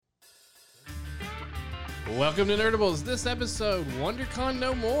Welcome to Nerdables. This episode, WonderCon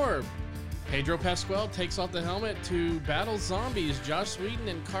No More. Pedro Pascal takes off the helmet to battle zombies. Joss Whedon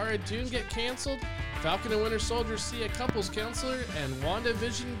and Cara Dune get canceled. Falcon and Winter Soldier see a couples counselor. And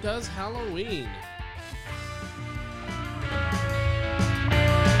WandaVision does Halloween.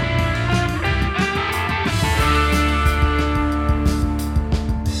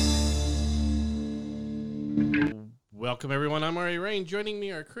 Welcome, everyone. I'm Ari Rain. Joining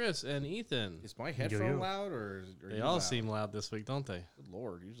me are Chris and Ethan. Is my headphone loud or They all seem loud this week, don't they? Good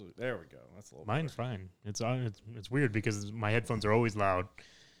Lord, usually there we go. That's a little. Mine's fine. It's weird because my headphones are always loud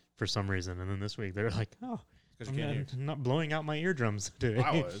for some reason, and then this week they're like, I'm not blowing out my eardrums today.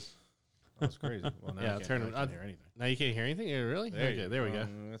 I was. That was crazy. Well, now Yeah, I can't, turn I it. can't hear anything. Now you can't hear anything? Yeah, really? Okay, there we go.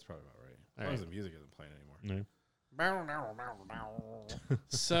 That's probably about right. As All long as right. the music isn't playing anymore. No.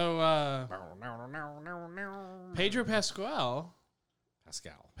 So, Pedro Pascal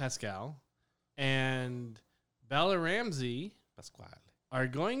and Bella Ramsey Pasquale. are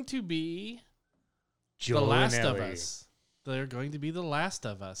going to be Joel The Last and of Ellie. Us. They're going to be The Last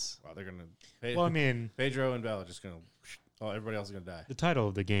of Us. Wow, they're gonna. Well, I mean, Pedro and Bella just gonna. Oh, everybody else is gonna die. the title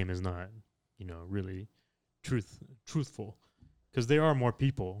of the game is not, really truthful because there are more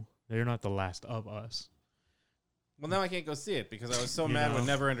people. They're not the last of us. Well, now I can't go see it because I was so You mad know. when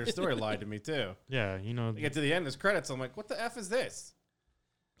Neverender Story lied to me too. Yeah, I get to the end, there's credits. I'm like, what the F is this?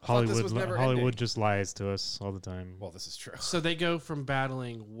 I thought this was never Hollywood ending. just lies to us all the time. Well, this is true. So they go from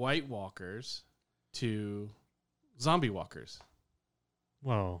battling White Walkers to zombie walkers.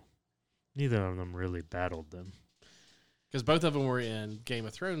 Well, neither of them really battled them. Because both of them were in Game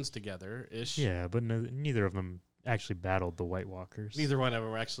of Thrones together-ish. Yeah, but neither of them actually battled the White Walkers. Neither one of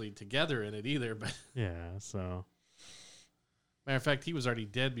them were actually together in it either. But Yeah, so matter of fact, he was already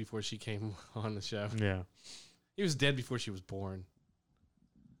dead before she came on the show. yeah. He was dead before she was born.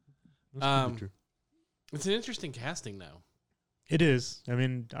 That's probably Um, true. It's an interesting casting, though. It is. I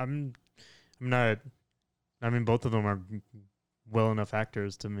mean, I'm not. I mean, both of them are well enough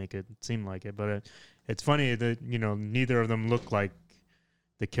actors to make it seem like it, but it's funny that neither of them look like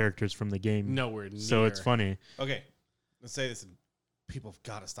the characters from the game. Nowhere near. So it's funny. Okay, let's say this. And people have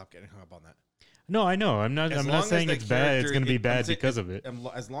got to stop getting hung up on that. No, I know. I'm not. As I'm long not as saying the it's bad. It's character- going to be I'm bad saying because of it.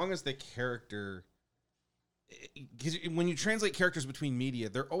 As long as the character, because when you translate characters between media,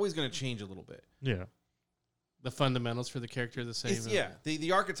 they're always going to change a little bit. Yeah. The fundamentals for the character are the same.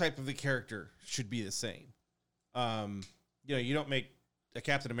 The archetype of the character should be the same. You don't make a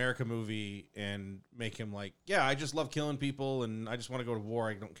Captain America movie and make him like, yeah, I just love killing people and I just want to go to war.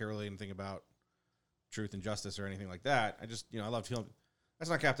 I don't care really anything about truth and justice or anything like that. I love killing. That's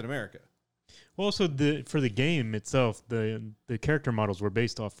not Captain America. Well, also for the game itself, the character models were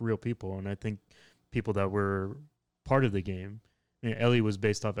based off real people, and I think people that were part of the game. Ellie was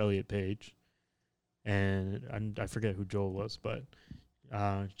based off Elliot Page, and I forget who Joel was, but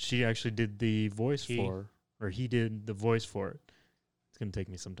she actually did the voice he did the voice for it. It's gonna take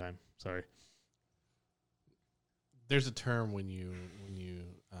me some time. Sorry. There's a term when you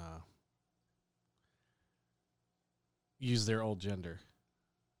use their old gender.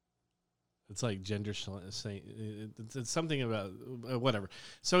 It's like gender it's something about whatever.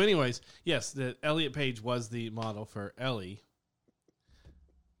 So anyways, yes, that Elliot Page was the model for Ellie.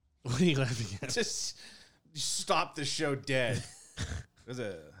 What are you laughing at? Just stop the show dead. There's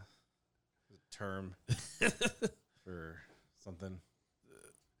a term for something.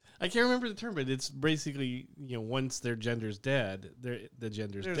 I can't remember the term, but it's basically, once their gender's dead, the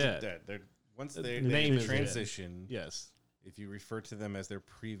gender's dead. Once The they name is transition, Yes. if you refer to them as their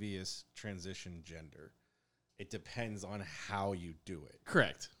previous transition gender, it depends on how you do it.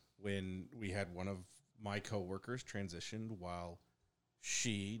 Correct. When we had one of my coworkers transitioned while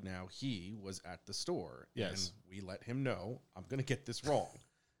he was at the store. Yes. And we let him know, I'm going to get this wrong.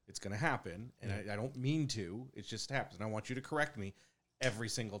 It's going to happen. And I don't mean to. It just happens. And I want you to correct me every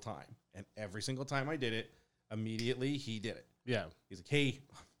single time. And every single time I did it, immediately he did it. Yeah. He's like, hey,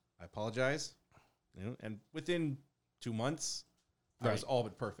 I apologize. And within 2 months, that was all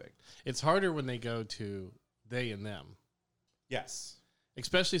but perfect. It's harder when they go to they and them. Yes.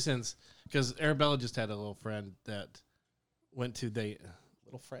 Especially because Arabella just had a little friend that went to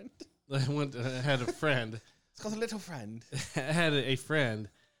Little friend? had a friend. It's called a little friend. Had a friend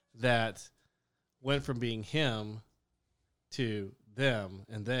that went from being him to them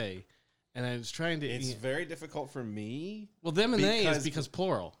and they. And I was trying to... It's very difficult for me. Well, them and they is because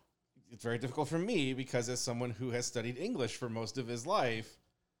plural. It's very difficult for me because as someone who has studied English for most of his life,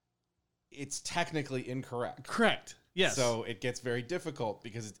 it's technically incorrect. Correct. Yes. So it gets very difficult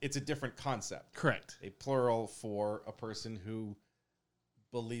because it's a different concept. Correct. A plural for a person who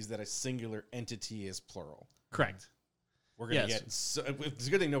believes that a singular entity is plural. Correct. We're gonna Yes. get. So, it's a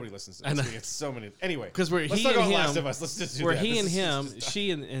good thing nobody listens to I this. know. We get so many. Anyway, Because we're let's he talk and about Last him. of Us. Let's just do We're that. he This and is him, just-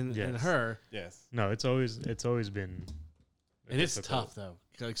 she and Yes. her. Yes. No, it's always been. It is difficult. tough though.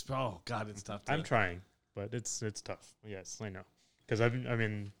 Oh God, it's tough. I'm trying, but it's tough. Yes, I know. Because I'm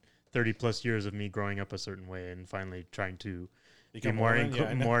in 30 plus years of me growing up a certain way and finally trying to be Become more Mormon? Yeah,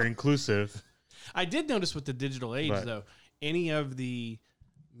 I know. more inclusive. I did notice with the digital age But- though, any of the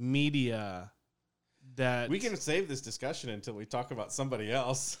media that We can save this discussion until we talk about somebody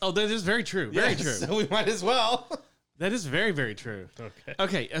else. Oh, that is very true. Very Yes, true. So we might as well. That is very, very true. Okay.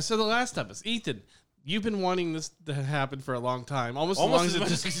 Okay, so the last of us, Ethan. You've been wanting this to happen for a long time, almost as long as it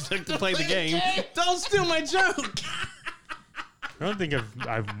just took to play the game. Don't steal my joke. I don't think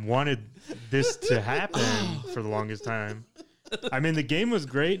I've wanted this to happen for the longest time. I mean, the game was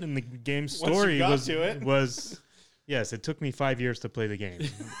great, and the game story got was to it. was yes. It took me 5 years to play the game.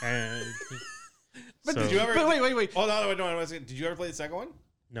 And But so- did you ever? But wait. Oh no! Did you ever play the second one?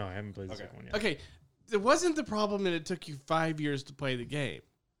 No, I haven't played the Okay. second one yet. Okay, it wasn't the problem that it took you 5 years to play the game.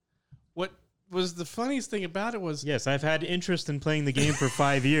 What was the funniest thing about it was Yes, I've had interest in playing the game for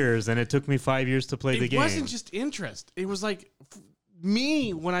 5 years, and it took me 5 years to play the it game. wasn't just interest. It was like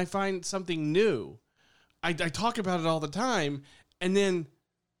me when I find something new, I talk about it all the time, and then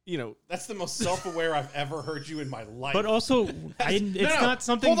That's the most self-aware I've ever heard you in my life. But also, it's not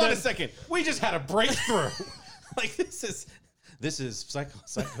something Hold that. on a second. We just had a breakthrough. Like this is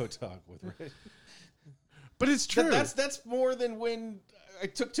psycho talk with Rick. but it's true. That's more than when I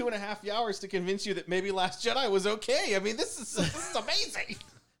took 2.5 hours to convince you that maybe Last Jedi was okay. I mean, this is amazing.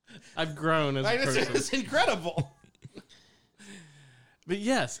 I've grown as a person. It's incredible. But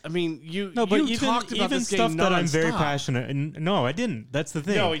yes, I mean you. No, but you even, talked about even this stuff game that I'm very nonstop. passionate. And no, I didn't. That's the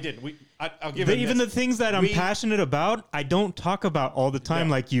thing. No, he didn't. I'll give him Even this. the things that I'm We- passionate about, I don't talk about all the time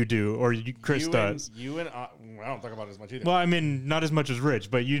No. like you do or Chris does. You and I don't talk about it as much either. Well, I mean, not as much as Rich,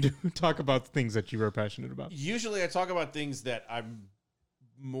 but you do talk about things that you are passionate about. Usually I talk about things that I'm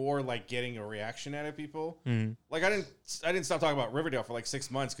more like getting a reaction out of people. Mhm. Like I didn't stop talking about Riverdale for like 6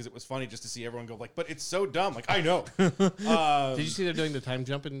 months because it was funny just to see everyone go like, but it's so dumb. Like I know. Did you see they're doing the time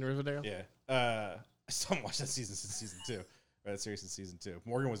jump in Riverdale? Yeah. I still haven't watched that season since season 2. Or that series since season 2.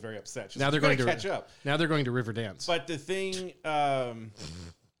 Morgan was very upset. She's Now like, they're "You going gotta to catch up. Now they're going to Riverdance. But the thing,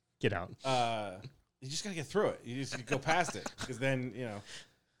 Get out. you just gotta get through it. You just go past it because then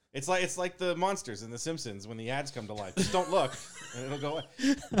it's like the monsters in The Simpsons when the ads come to life. Just don't look, and it'll go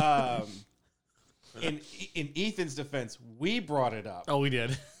away. In Ethan's defense, we brought it up oh, we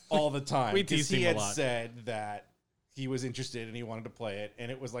did. all the time. We 'cause teased he him a had lot. said that he was interested and he wanted to play it, and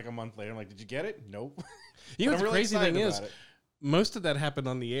it was like a month later. I'm like, did you get it? Nope. You know But what I'm the really crazy excited thing is? about it. Most of that happened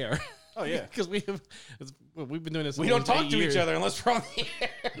on the air. Oh yeah. Because we've been doing this. We don't almost talk 8 to years. each other unless we're on the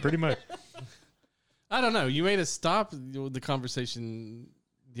air. Pretty much. I don't know. You made us stop the conversation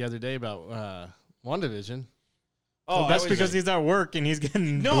the other day about WandaVision. Oh, That's I was because just- he's at work and he's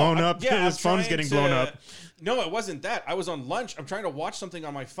getting blown up. Yeah, His I'm phone's trying getting blown to- up. No, it wasn't that. I was on lunch. I'm trying to watch something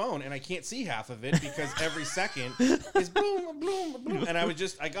on my phone, and I can't see half of it because every second is boom, boom, boom. And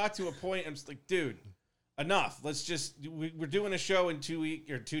I got to a point. I'm just like, dude, enough. Let's just. We're doing a show in 2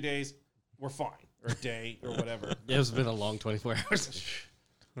 weeks or 2 days. We're fine, or a day, or whatever. It's been a long 24 hours.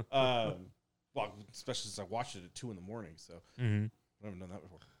 Well, especially since I watched it at 2 a.m. So Mhm. I haven't done that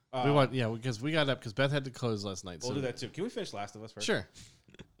before. Because we got up because Beth had to close last night. We'll so do that too. Can we finish Last of Us first? Sure.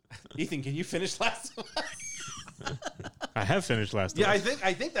 Ethan, can you finish Last of Us? I have finished last. Yeah, of Us.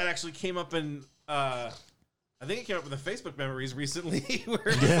 I think that actually came up in I think it came up in the Facebook memories recently where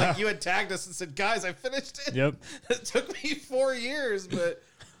it was like you had tagged us and said, "Guys, I finished it." Yep. It took me 4 years, but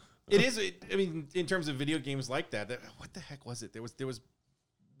it is. I mean, in terms of video games like that, what the heck was it? There was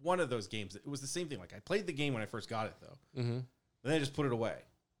one of those games. It was the same thing. Like I played the game when I first got it, though. Mm-hmm. Then I just put it away,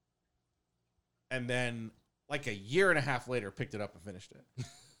 and then like a year and a half later, picked it up and finished it.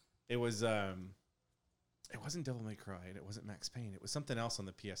 It was. It wasn't Devil May Cry, and it wasn't Max Payne. It was something else on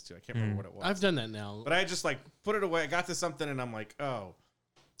the PS2. I can't remember what it was. I've done that now. But I just like put it away. I got to something and I'm like, oh,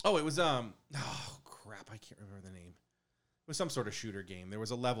 it was oh crap, I can't remember the name. It was some sort of shooter game. There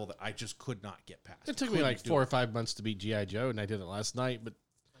was a level that I just could not get past. It took me like 4 or 5 months to beat G.I. Joe, and I did it last night. But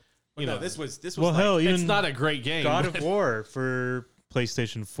you know, this was Well, like, hell, it's even not a great game. God of War for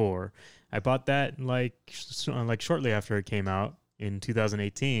PlayStation 4. I bought that like shortly after it came out in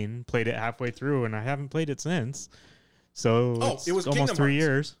 2018. Played it halfway through, and I haven't played it since. So it was almost Kingdom 3 Hearts.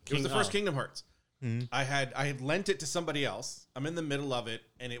 years. It was the first Kingdom Hearts. Mhm. I had lent it to somebody else. I'm in the middle of it,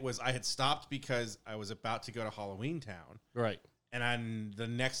 and I had stopped because I was about to go to Halloween Town. Right. And on the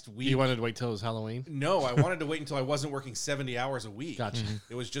next week, You wanted to wait till it was Halloween? no, I wanted to wait until I wasn't working 70 hours a week. Gotcha.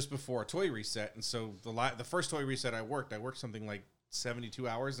 It was just before a toy reset, and so the first toy reset I worked something like 72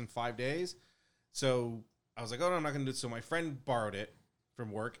 hours in 5 days. So I was like, oh no, I'm not going to do it. So my friend borrowed it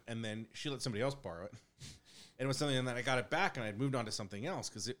from work, and then she let somebody else borrow it. And it was something, and then I got it back, and I had moved on to something else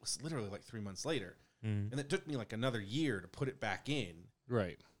because it was literally like 3 months later. And it took me like another year to put it back in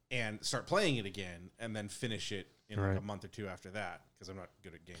Right. and start playing it again, and then finish it in like Right. a month or two after that because I'm not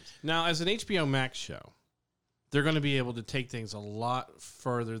good at games. Now, as an HBO Max show, they're going to be able to take things a lot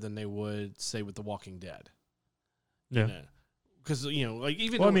further than they would, say, with The Walking Dead. Yeah. Because, like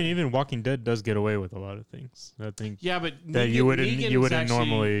even... Well, I mean, even Walking Dead does get away with a lot of things. I think. Yeah, but that you wouldn't- Negan you was wouldn't actually-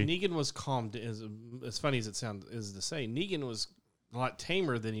 normally- Negan was calmed. As funny as it sounds is to say, Negan was a lot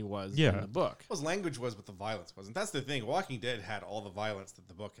tamer than he was Yeah. in the book. Well, his language was, but the violence wasn't. That's the thing. Walking Dead had all the violence that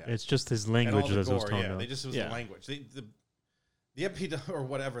the book had. It's just his And all language the that was gore, toned yeah. down. They just it was Yeah. the language. The MP or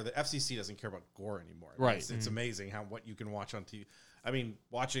whatever, the FCC doesn't care about gore anymore. I mean, Right. It's amazing what you can watch on TV. I mean,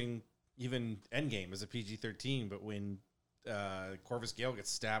 watching even Endgame is a PG-13, but when Corvus Gale gets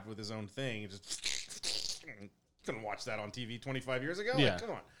stabbed with his own thing, it just couldn't watch that on TV 25 years ago. Yeah. Like, come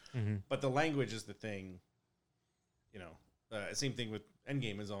on. Mm-hmm. But the language is the thing. Same thing with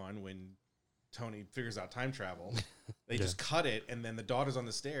Endgame is on when Tony figures out time travel. They just cut it, and then the daughter's on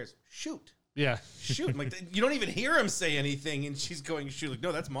the stairs. Shoot. Yeah. Shoot. Like, you don't even hear him say anything, and she's going, shoot. Like,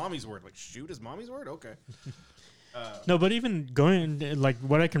 no, that's mommy's word. Like, shoot is mommy's word? Okay. No, but even going like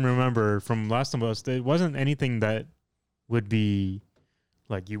what I can remember from Last of Us, it wasn't anything that would be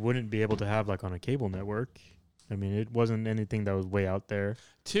like you wouldn't be able to have like on a cable network. I mean, it wasn't anything that was way out there.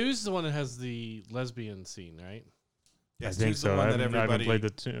 2's the one that has the lesbian scene, right? Yes, I think two's the so. one I that haven't played everybody- the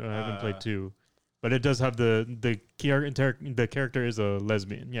two. I haven't played two, but it does have the character is a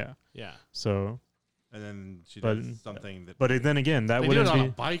lesbian. Yeah. Yeah. So, And then she But- does something that... but then again, that They do it wouldn't on a be.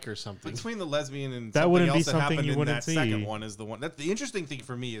 bike or something. Between the lesbian and That something wouldn't be else that something happened you in wouldn't that see. second one is the one... That's the interesting thing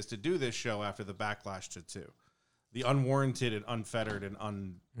for me is to do this show after the backlash to 2. The unwarranted and unfettered and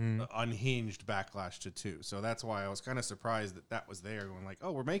unhinged backlash to 2. So that's why I was kind of surprised that was there, going like,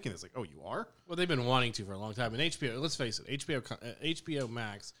 oh, we're making this. Like, oh, you are? Well, they've been wanting to for a long time. And HBO, let's face it, HBO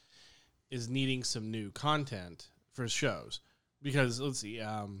Max is needing some new content for shows. Because, let's see,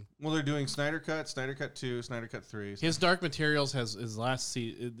 Well, they're doing Snyder Cut 2, Snyder Cut 3. his Dark Materials has his last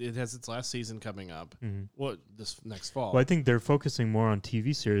it has its last season coming up. What, this next fall? Well, I think they're focusing more on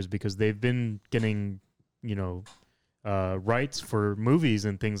TV series because they've been getting, rights for movies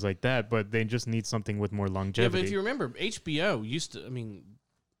and things like that, but they just need something with more Yeah, longevity. but if you remember, HBO used to,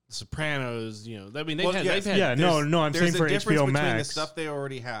 Sopranos, they've Well, had, yes. they've had, Yeah, no, I'm There's saying a for difference HBO between the Max. stuff they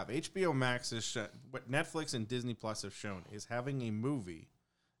already have. HBO Max is what Netflix and Disney Plus have shown is having a movie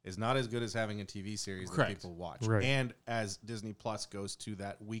is not as good as having a TV series Correct. that people watch. Right. And as Disney Plus goes to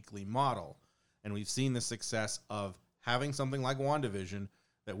that weekly model, and we've seen the success of having something like WandaVision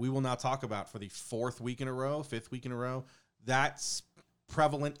that we will now talk about for the 5th week in a row, that's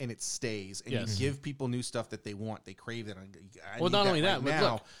prevalent and it stays. And Yes. you give people new stuff that they want. They crave it. Well, not only that, but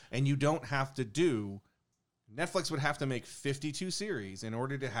now, look. and you don't have to do. Netflix would have to make 52 series in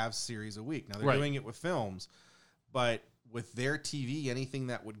order to have series a week. Now they're Right. doing it with films, but with their TV, anything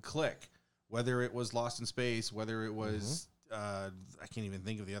that would click, whether it was Lost in Space, whether it was I can't even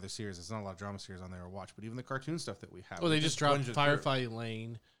think of the other series. There's not a lot of drama series on there to watch, but even the cartoon stuff that we have. well, they we just dropped plunged it through. Firefly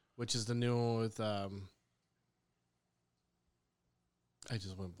Lane, which is the new one with, I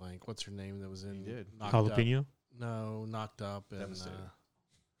just went blank. What's her name that was in? You did. Knocked Up? Jalapeno? No, Knocked Up. And Devastated.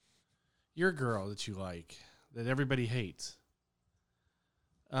 your girl that you like, that everybody hates.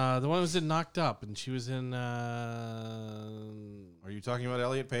 The one that was in Knocked Up, and she was in. Are you talking about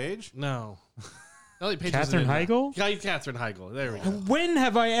Elliot Page? No. Elliot Page Katherine Heigl? Katherine Heigl. There we go. When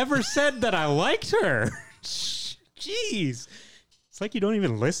have I ever said that I liked her? Jeez. It's like you don't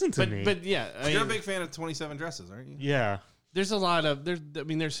even listen to me. But yeah, You're a big fan of 27 Dresses, aren't you? yeah. there's a lot of there's.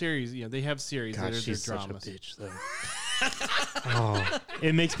 their series. They have series that God, are their she's such a dramas. bitch, though. Oh,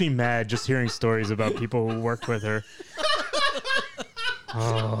 it makes me mad just hearing stories about people who worked with her.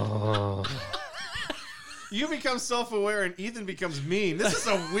 Oh, You become self-aware and Ethan becomes mean. This is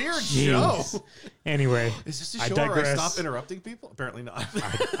a weird jeez. show. Anyway, Is this a I show where I digress. stop interrupting people? Apparently not.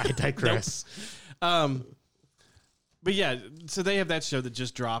 I digress. But yeah, so they have that show that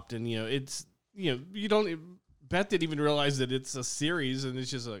just dropped, and it's you don't. Beth didn't even realize that it's a series, and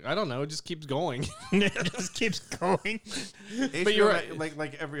it's just like I don't know, it just keeps going. It just keeps going. But you're right. right.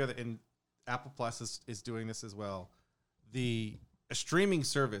 Like every other, and Apple Plus is doing this as well. A streaming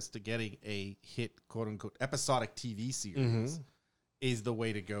service to getting a hit, quote unquote, episodic TV series is the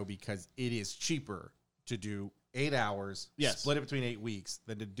way to go because it is cheaper to do 8 hours, Yes. split it between 8 weeks,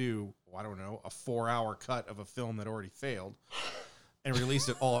 than to do, I don't know, a 4-hour cut of a film that already failed and release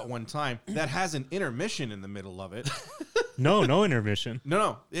it all at one time. That has an intermission in the middle of it. No intermission.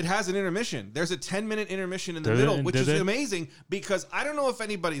 No, it has an intermission. There's a 10-minute intermission in the Does middle, it? which Does is it? amazing because I don't know if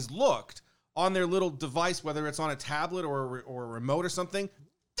anybody's looked on their little device, whether it's on a tablet or a remote or something.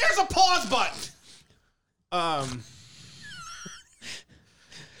 There's a pause button.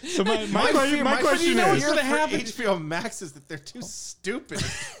 So my question know is, what's gonna happen? HBO Max is that they're too stupid.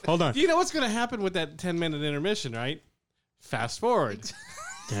 hold on. You know what's going to happen with that 10-minute intermission, right? Fast forward.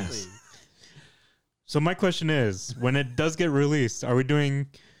 Yes. So my question is, when it does get released, are we doing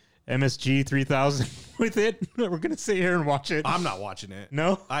MSG 3000 with it? We're gonna sit here and watch it. I'm not watching it.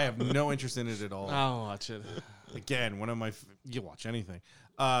 No. I have no interest in it at all. I'll watch it. Again, you watch anything.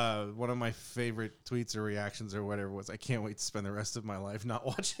 One of my favorite tweets or reactions or whatever was, I can't wait to spend the rest of my life not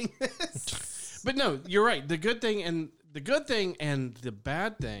watching this. But no, you're right. The good thing and the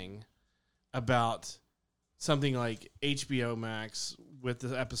bad thing about something like HBO Max with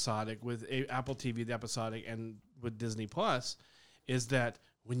the episodic, with Apple TV, the episodic, and with Disney Plus is that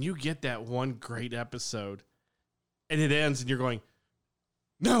when you get that one great episode and it ends and you're going,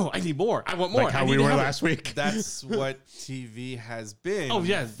 no, I need more. I want more. Like how I need we to were have it." last week. That's what TV has been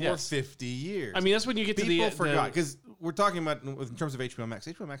for 50 years. I mean, that's when you get People to forgot because we're talking about in terms of HBO Max.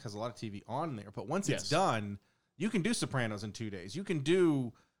 HBO Max has a lot of TV on there, but once it's done, you can do Sopranos in 2 days. You can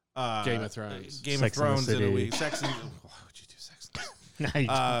do Game of Thrones. Game Sex of and the Thrones in a City. week. Sex and why would you do Sex?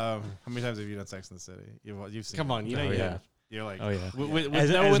 How many times have you done Sex in the City? You've seen. Come it. on, you know Oh, you yeah. have. You're like, Oh yeah. With As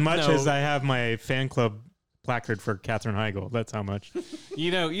no- with much no- as I have my fan club placard for Katherine Heigl, that's how much.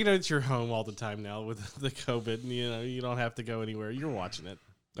 You know, it's your home all the time now with the COVID. And, you don't have to go anywhere. You're watching it.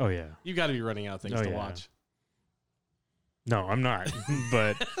 Oh yeah. You got to be running out of things Oh, to yeah. watch. No, I'm not.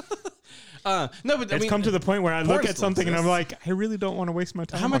 But No, but it's come to the point where I look porn at still something and I'm exists. like, I really don't want to waste my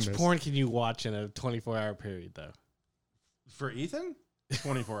time. how on much this. porn can you watch in a 24-hour period, though? for Ethan,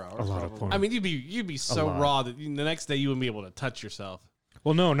 24 hours. A lot of probably. porn. I mean, you'd be so lot. raw that the next day you wouldn't be able to touch yourself.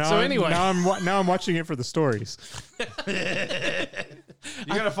 Well, no. Now, So anyway. now I'm watching it for the stories. You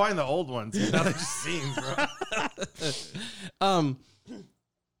gotta find the old ones. Now they're just scenes, bro.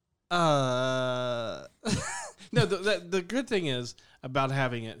 No, the good thing is about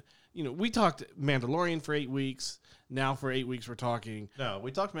having it. We talked Mandalorian for 8 weeks. Now for 8 weeks we're talking. No,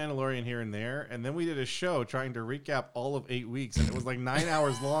 we talked Mandalorian here and there, and then we did a show trying to recap all of 8 weeks, and it was like 9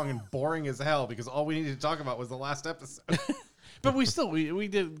 hours long and boring as hell because all we needed to talk about was the last episode. But we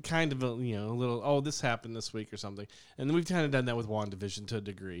did kind of a little, this happened this week or something. And then we've kind of done that with WandaVision to a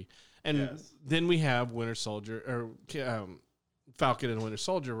degree. And Yes. then we have Winter Soldier or Falcon and Winter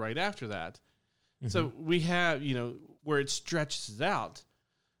Soldier right after that. So we have, where it stretches out,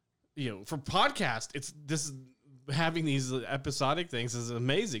 for podcast, having these episodic things is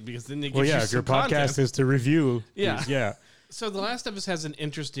amazing because then they give Well, you yeah, if some your podcast content. is to review. Yeah. Yeah. So The Last of Us has an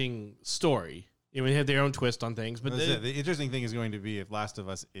interesting story. They had their own twist on things, but The interesting thing is going to be if Last of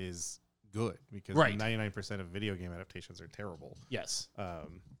Us is good, because Right. 99% of video game adaptations are terrible. yes.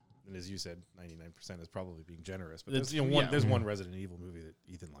 And as you said, 99% is probably being generous. But It's- there's one Resident Evil movie that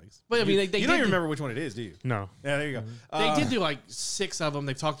Ethan likes. But I mean, they you don't did even remember which one it is, do you? No. Yeah, there you go. They did do like 6 of them.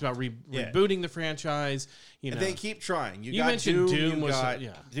 They've talked about Yeah. rebooting the franchise. They keep trying. You got mentioned Doom you was- got-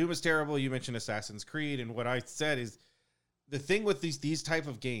 yeah. Doom was terrible. You mentioned Assassin's Creed, and what I said is the thing with these type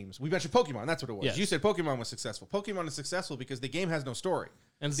of games. We mentioned Pokemon. That's what it was. Yes. You said Pokemon was successful. Pokemon is successful because the game has no story.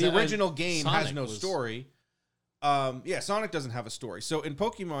 And The original game has Sonic no was- story. Sonic doesn't have a story. So in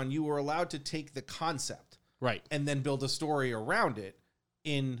Pokemon, you were allowed to take the concept right. and then build a story around it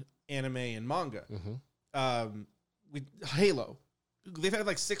in anime and manga. With Halo, they've had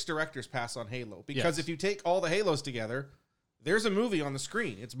like 6 directors pass on Halo because Yes. if you take all the Halos together, there's a movie on the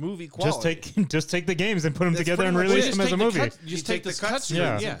screen. It's movie quality. Just take the games and put them That's together pretty and much release it. them as a movie. You Just take take the this cut cut strings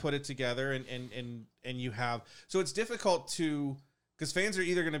strings and put it together, and you have. So it's difficult to, because fans are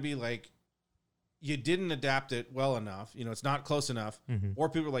either going to be like, you didn't adapt it well enough, it's not close enough, or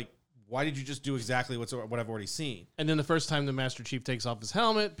people are like, why did you just do exactly what I've already seen? And then the first time the Master Chief takes off his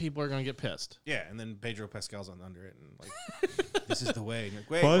helmet, people are going to get pissed. Yeah, and then Pedro Pascal's under it, and like, this is the way. And you're like,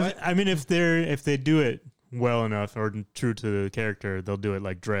 wait, Well, what? I mean, if they do it well enough or true to the character, they'll do it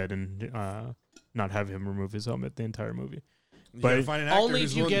like Dredd and not have him remove his helmet the entire movie. You but gotta find an actor Only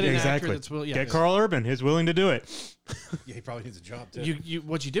who's if you willing get to an do actor Exactly. that's willing. Get Carl Urban. He's willing to do it. it. Yeah, he probably needs a job too.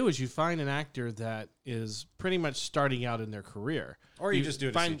 What you do is you find an actor that is pretty much starting out in their career, or you just do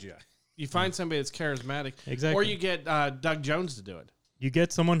it find, as CGI. You find somebody that's charismatic, Exactly. or you get Doug Jones to do it. You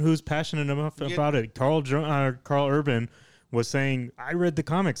get someone who's passionate enough get- about it. Carl Urban was saying, "I read the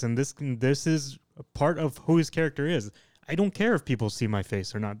comics, and this is a part of who his character is. I don't care if people see my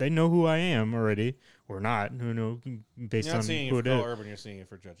face or not. They know who I am already, or not. Who know based You're not on seeing who it it for is. Carl Urban, you're seeing it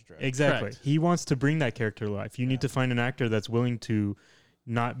for Judge Dredd. Exactly. Correct. He wants to bring that character to life. You need to find an actor that's willing to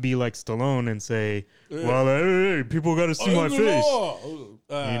not be like Stallone and say, "Well, hey, people got to see my face."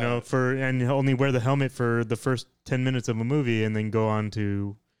 And only wear the helmet for the first 10 minutes of a movie, and then go on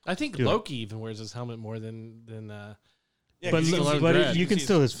to. I think Yeah. Loki even wears his helmet more than Yeah, But, 'cause you can see Stallone Dredd. you can see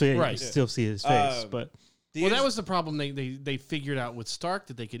still his face, Right. still see his face. But the well, that ins- was the problem they figured out with Stark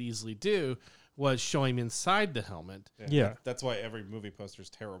that they could easily do was show him inside the helmet. Yeah. That's why every movie poster is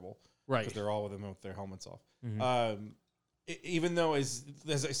terrible. Right. Because they're all with them with their helmets off. Mhm. Even though, as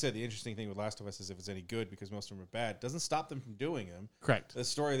I said, the interesting thing with Last of Us is if it's any good, because most of them are bad, doesn't stop them from doing them. Correct. The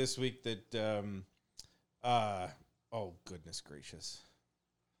story this week that, oh goodness gracious,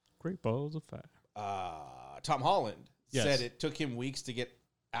 great balls of fire. Tom Holland Yes. said it took him weeks to get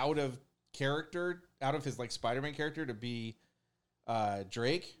out of character, out of his like Spider-Man character to be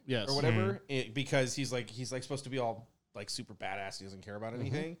Drake, Yes. or whatever, because he's like supposed to be all like super badass. He doesn't care about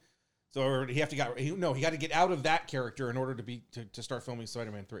anything. So he got to get out of that character in order to start filming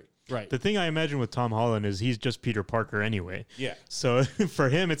Spider-Man 3. Right. The thing I imagine with Tom Holland is he's just Peter Parker anyway. Yeah. So for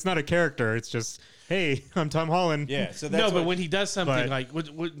him, it's not a character. It's just, hey, I'm Tom Holland. Yeah. So No, that's but when he does something but- like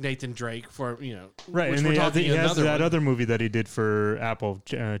with Nathan Drake for Right. which And we're he talking has another that one. other movie that he did for Apple,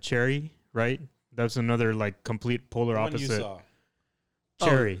 Cherry, right? That's another like complete polar the one you opposite. saw.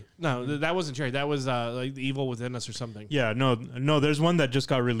 Cherry. No, that wasn't Cherry. That was like the Evil Within Us or something. Yeah, no. There's one that just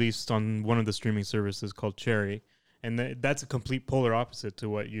got released on one of the streaming services called Cherry, and that's a complete polar opposite to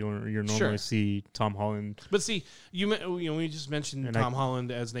what you normally Sure. see Tom Holland. But see, we just mentioned And Tom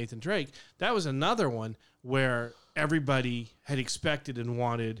Holland as Nathan Drake. That was another one where everybody had expected and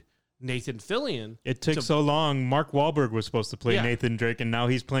wanted Nathan Fillion. It took to- so long. Mark Wahlberg was supposed to play Yeah. Nathan Drake, and now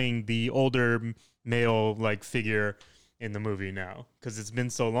he's playing the older male like figure in the movie now because it's been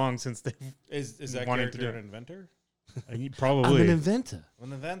so long since they Is that wanted to character do an inventor? probably. I'm an inventor.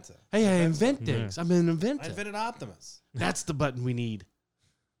 An inventor. Hey, I Inventor. invent things. I'm an I inventor. invented Optimus. That's the button we need.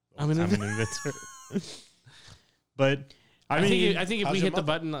 I'm an I'm an inventor. inventor. But I mean, I think if how's we your hit the mother?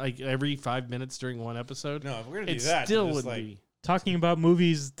 button like every 5 minutes during one episode, No, if we're gonna it do that, still just would like, be. talking about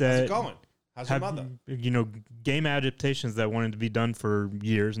movies how's it that going? How's your have mother? game adaptations that wanted to be done for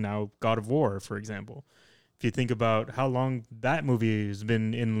years now. God of War, for example. If you think about how long that movie has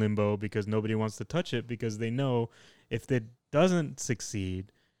been in limbo because nobody wants to touch it because they know if it doesn't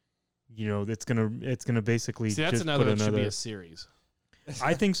succeed, it's gonna basically See, that's just another put that should be another. a series.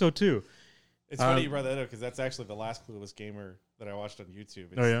 I think so too. It's funny you brought that up because that's actually the last Clueless Gamer that I watched on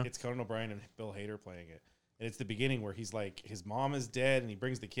YouTube. It's, Oh, yeah? It's Conan O'Brien and Bill Hader playing it, and it's the beginning where he's like, his mom is dead, and he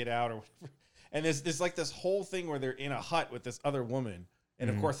brings the kid out, or whatever. And there's like this whole thing where they're in a hut with this other woman, and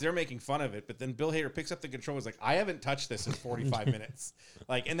of course they're making fun of it. But then Bill Hader picks up the controller, is like, I haven't touched this in 45 minutes,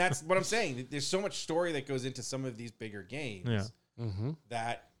 and that's what I'm saying. There's so much story that goes into some of these bigger games Yeah. Mm-hmm.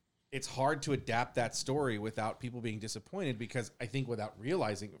 that it's hard to adapt that story without people being disappointed, because I think without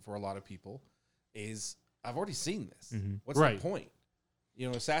realizing it for a lot of people is, I've already seen this. What's Right. the point?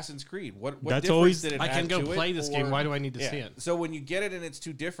 Assassin's Creed. What That's difference always- did it I add can go to play it, this or- game. Why do I need to Yeah. see it? So when you get it and it's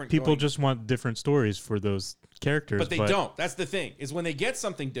too different, People going- just want different stories for those characters, but they don't. That's the thing, is when they get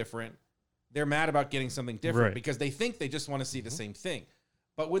something different, they're mad about getting something different Right. because they think they just want to see the same thing.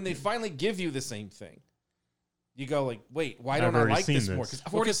 But when they finally give you the same thing, you go like, wait, why I've don't I already like seen this more? this. Because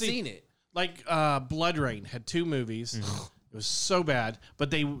I've Well, already 'cause see- seen it. Like Blood Rain had 2 movies. It was so bad,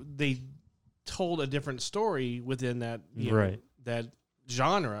 but they told a different story within that Right. that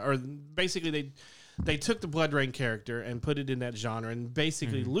genre, or basically they took the Blood Rain character and put it in that genre and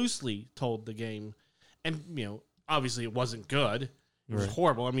basically loosely told the game, and obviously it wasn't good. It was Right.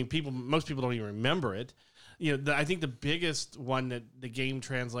 horrible. I mean, most people don't even remember it. I think the biggest one that the game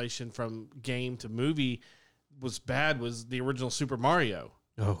translation from game to movie was bad was the original Super Mario.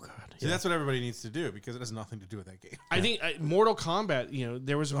 Oh God. See, that's what everybody needs to do, because it has nothing to do with that game. I think Mortal Kombat.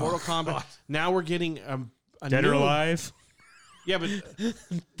 There was a Mortal Kombat. God. Now we're getting a Dead or new- Alive. Yeah, but Dead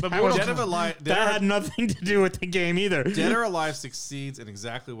Mortal or Alive, That had nothing to do with the game either. Dead or Alive succeeds in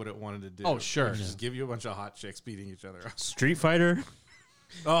exactly what it wanted to do. Oh, sure. Which is just give you a bunch of hot chicks beating each other up. Street Fighter.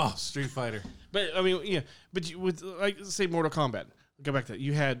 Oh, Street Fighter. But I mean, but with like say Mortal Kombat. Go back to that.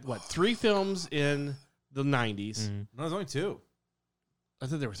 You had 3 films in the 90s. No, there's only 2. I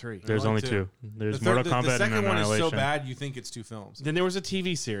thought there were 3. There's only only two. 2. There's The Mortal third- Kombat the and second one is Annihilation. so bad you think it's 2 films. Then there was a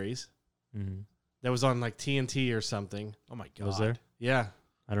TV series Mhm. that was on like TNT or something. Oh my god. Was there? Yeah.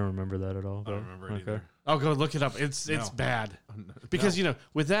 I don't remember that at all. I but- don't remember it either. Oh, go look it up. It's No. bad because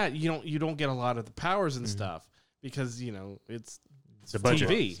with that you don't get a lot of the powers and stuff because it's The budget.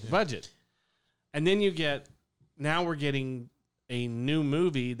 TV budget. And then now we're getting a new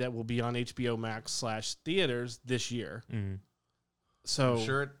movie that will be on HBO Max / theaters this year. Mm.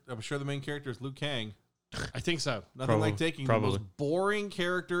 So I'm sure the main character is Liu Kang. I think so. Nothing like taking probably. the most boring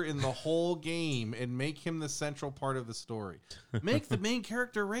character in the whole game and make him the central part of the story. Make the main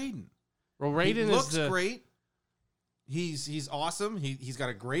character Raiden. Well, Raiden He is looks great. He's awesome. He's got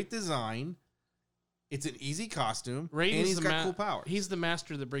a great design. It's an easy costume, and he's got cool powers. He's the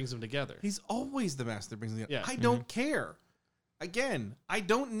master that brings them together. He's always the master that brings them together. Yeah. I don't care. Again, I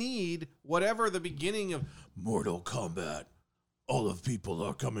don't need whatever the beginning of Mortal Kombat. All of people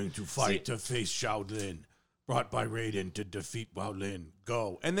are coming to fight to face Shaolin, brought by Raiden to defeat Shaolin.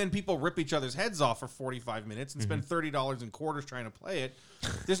 Go. And then people rip each other's heads off for 45 minutes and spend $30 in quarters trying to play it.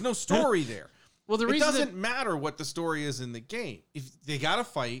 There's no story there. Well, the It reason doesn't matter what the story is in the game. If they got to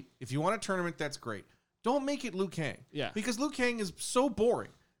fight, if you want a tournament, that's great. Don't make it Liu Kang. Yeah. Because Liu Kang is so boring.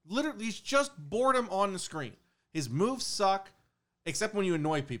 Literally, he's just boredom on the screen. His moves suck, except when you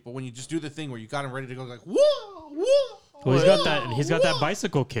annoy people. When you just do the thing where you got him ready to go, like, whoa, whoa. Well, he's got that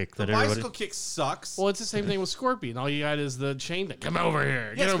bicycle kick that The everybody. bicycle kick sucks. Well, it's the same thing with Scorpion. All you got is the chain thing. Come over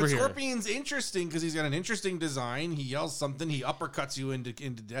here. Get over but here. Scorpion's interesting because he's got an interesting design. He yells something. He uppercuts you into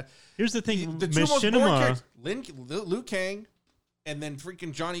death. Here's the thing, The two most boring Machinima. characters, Liu Kang, and then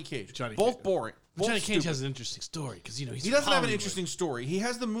freaking Johnny Cage. Johnny Both Cage. boring. Both Johnny Cage stupid. has an interesting story because he's He doesn't have an Hollywood. interesting story. He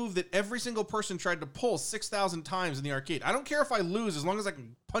has the move that every single person tried to pull 6,000 times in the arcade. I don't care if I lose as long as I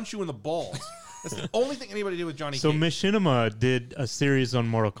can punch you in the balls. That's the only thing anybody did with Johnny So Cage. Machinima did a series on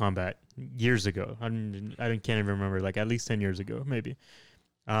Mortal Kombat years ago. I can't even remember, like at least 10 years ago, maybe.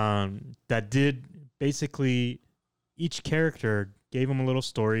 That did basically each character gave them a little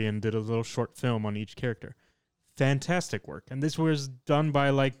story and did a little short film on each character. Fantastic work, and this was done by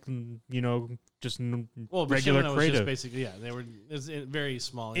just regular Machinima was creative. just basically, they were. It's very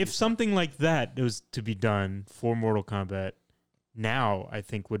small. If something like that was to be done for Mortal Kombat now, I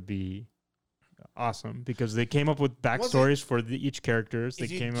think would be awesome because they came up with backstories for each characters. They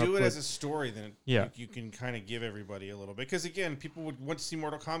if you came do up it with as a story, then Yeah. you can kind of give everybody a little bit. Because again, people would want to see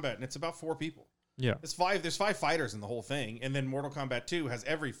Mortal Kombat, and it's about 4 people. yeah. There's five fighters in the whole thing, and then Mortal Kombat 2 has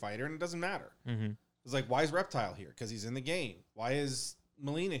every fighter, and it doesn't matter. Mm-hmm. It's like, why is Reptile here? Because he's in the game. Why is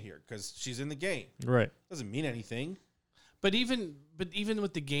Melina here? Because she's in the game. Right. Doesn't mean anything. But even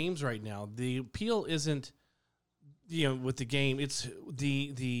with the games right now, the appeal isn't, with the game. It's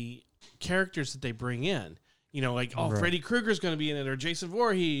the characters that they bring in. Like Right. Freddy Krueger's going to be in it, or Jason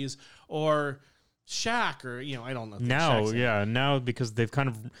Voorhees, or Shaq, or I don't know. if Now, Shaq's in it. now because they've kind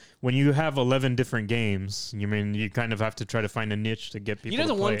of when you have 11 different games, you kind of have to try to find a niche to get people. You know to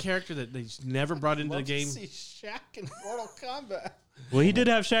the play. one character that they never brought into the Love to game. see Shaq in Mortal Kombat. Well, he did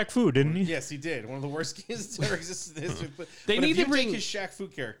have Shaq Fu, didn't he? Yes, he did. One of the worst games to ever exist in history. They But need if to you bring- take his Shaq Fu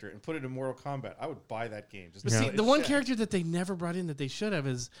character and put it in Mortal Kombat, I would buy that game. Just But to Yeah. see, play the one Shaq. character that they never brought in that they should have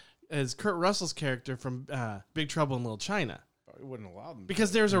is Kurt Russell's character from Big Trouble in Little China, Probably wouldn't allow them.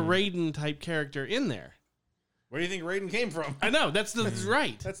 because there's a Raiden type character in there. Where do you think Raiden came from? I know that's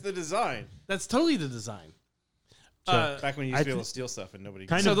right. That's the design. That's totally the design. So, Back when you I used to be able thi- to steal stuff and nobody.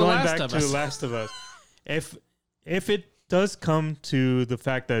 Kind So of The going Last back of to Us. Last of Us. If it does come to the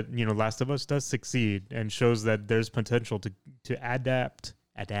fact that Last of Us does succeed and shows that there's potential to adapt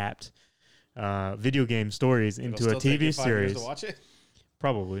video game stories It'll into still a take you TV 5 years series, to watch it.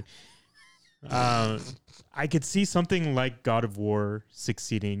 probably. I could see something like God of War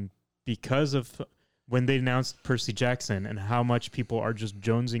succeeding because of when they announced Percy Jackson and how much people are just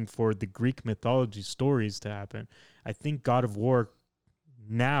jonesing for the Greek mythology stories to happen. I think God of War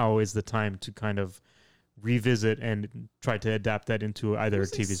now is the time to kind of revisit and try to adapt that into either a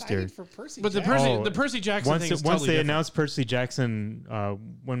Who's TV excited series. for Percy But the Jackson? Oh, the Percy Jackson Once thing is once totally they different. announced Percy Jackson,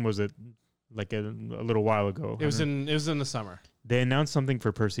 when was it? Like a little while ago. It was in the summer. They announced something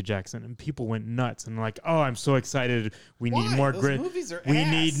for Percy Jackson, and people went nuts and like, "Oh, I'm so excited! We need Why? more Those Greek. movies are We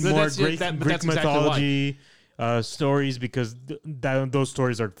ass. need But more that's it, Greek, but Greek that's exactly why. mythology stories because those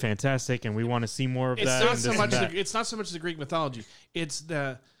stories are fantastic, and we want to see more of It's that." not and so this much. and that. It's not so much the Greek mythology. It's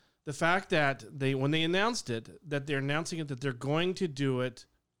the fact that when they announced it, that they're announcing it that they're going to do it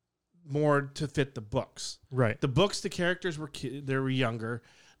more to fit the books. Right. The books, the characters they were younger.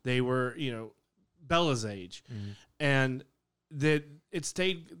 They were Bella's age, and that it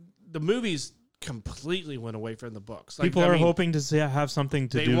stayed. The movies completely went away from the books. People are hoping to have something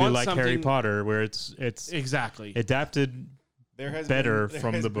to they do want like Harry something- Potter, where it's exactly. adapted. There has better been,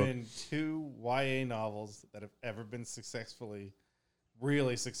 from there the has book. been 2 YA novels that have ever been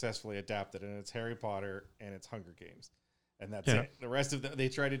really successfully adapted, and it's Harry Potter and it's Hunger Games. And that's Yeah. it. The rest of they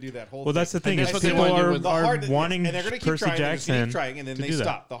try to do that whole Well, thing. that's the thing. that's Is what they people wanna do are, with- are wanting and they're going to keep Percy trying, Jackson keep trying, and then to they do that.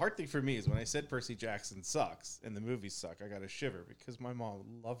 stop. The hard thing for me is when I said Percy Jackson sucks and the movies suck, I got a shiver because my mom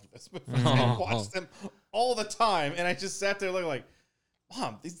loved this movie. I watched them all the time, and I just sat there looking like,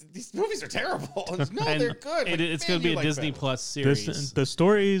 Mom, these movies are terrible. No, And they're good. And but it's man, going to be you a like Disney them. Plus series. The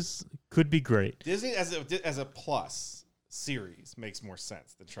stories could be great. Disney as a plus series makes more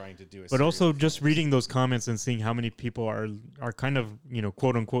sense than trying to do a. But series also of just films. reading those comments and seeing how many people are kind of,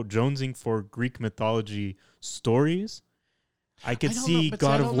 quote unquote jonesing for Greek mythology stories. I could I don't see know, but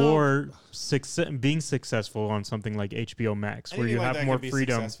God I of don't know. War being successful on something like HBO Max, where Anything you like have that more can be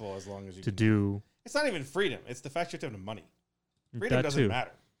freedom successful as long as you to can- do It's not even freedom. It's the fact you have to have the money. Freedom that doesn't too.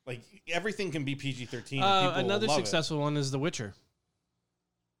 matter. Like everything can be PG-13. Another successful one is The Witcher.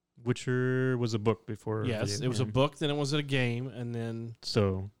 Witcher was a book before. Yes, video it was a game. book, then it was a game, and then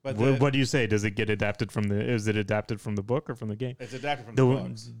So, But what do you say? Does it get adapted from is it adapted from the book or from the game? It's adapted from The, the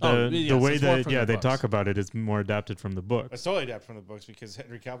books. the way it's more that from the they books. talk about it is more adapted from the book. It's totally adapted from the books because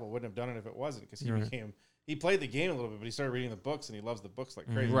Henry Cavill wouldn't have done it if it wasn't because Right. he played the game a little bit, but he started reading the books and he loves the books like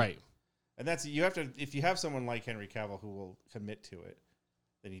crazy. right. And that's you have to if you have someone like Henry Cavill who will commit to it,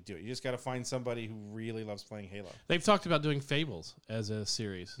 then you do it. You just got to find somebody who really loves playing Halo. They've talked about doing Fables as a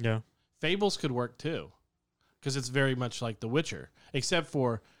series. Yeah. Fables could work too, because it's very much like The Witcher, except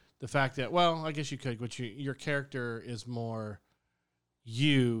for the fact that, well, I guess you could, but your character is more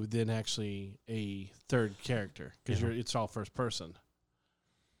you than actually a third character, because Yeah. it's all first person.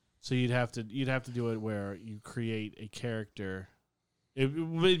 So you'd have to do it where you create a character. It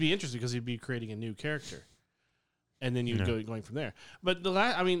would be interesting because you'd be creating a new character, and then you'd Yeah. go going from there. But the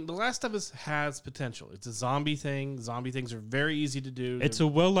Last of Us has potential. It's a zombie thing. Zombie things are very easy to do. It's a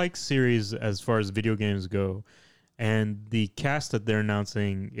well-liked series as far as video games go, and the cast that they're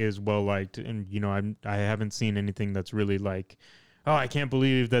announcing is well-liked. And I haven't seen anything that's really like, oh, I can't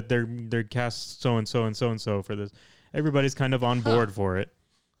believe that they're cast so and so and so and so for this. Everybody's kind of on board for it,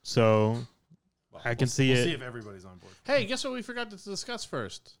 so I can see we'll it. see if everybody's on board. Hey, guess what we forgot to discuss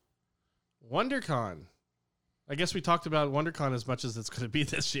first? WonderCon. I guess we talked about WonderCon as much as it's going to be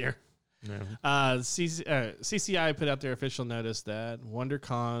this year. Yeah. CCI put out their official notice that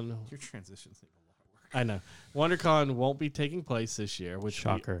WonderCon, Your transitions need a lot of work. I know, WonderCon won't be taking place this year, which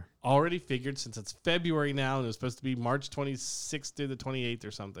Shocker. we already figured since it's February now and it was supposed to be March 26th through the 28th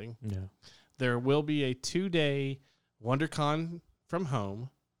or something. Yeah. There will be a 2-day WonderCon from home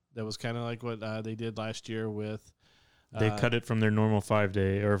that was kind of like what they did last year with They cut it from their normal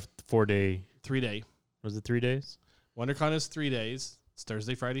 5-day or 4-day. 3-day. Was it 3 days? WonderCon is 3 days. It's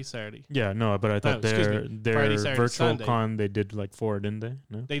Thursday, Friday, Saturday. Yeah, no, but I thought excuse their me. Friday, Saturday, virtual Sunday. con they did like 4, didn't they?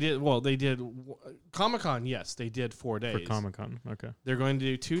 No, They did Comic-Con, yes, they did 4 days. for Comic Con. Okay, They're going to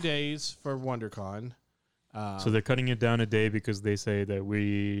do 2 days for WonderCon. so they're cutting it down a day because they say that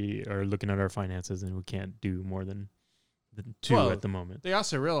we are looking at our finances and we can't do more than 2 Well, at the moment. They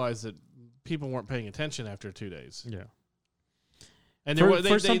also realized that people weren't paying attention after 2 days. Yeah, And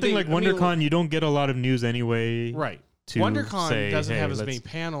for something like WonderCon, you don't get a lot of news anyway. right. To WonderCon say, doesn't hey, have as let's- many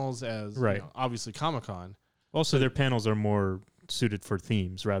panels as Right. Obviously Comic-Con. Also, their panels are more suited for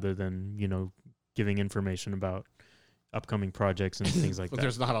themes rather than giving information about upcoming projects and things like But that.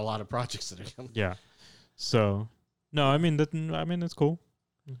 there's not a lot of projects that are coming. Yeah. So, no, I mean it's cool.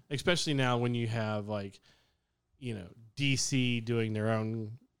 Especially now when you have DC doing their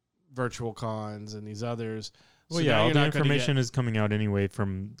own virtual cons and these others. Well, So yeah, now all you're the not gonna information is coming out anyway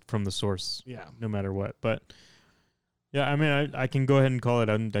from the source, Yeah. no matter what. But yeah, I mean, I can go ahead and call it.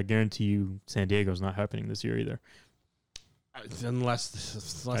 I guarantee you, San Diego's not happening this year either.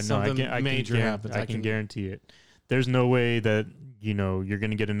 Unless I something major happens. I can guarantee it. There's no way that you're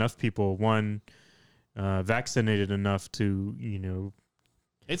going to get enough people vaccinated enough to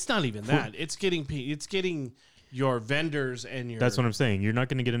It's not even that. It's getting your vendors and your. That's what I'm saying. You're not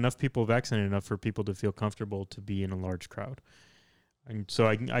going to get enough people vaccinated enough for people to feel comfortable to be in a large crowd. And so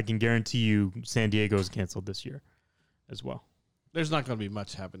I can guarantee you San Diego is canceled this year as well. There's not going to be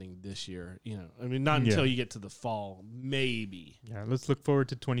much happening this year. I mean, not until you get to the fall, maybe. Yeah, let's look forward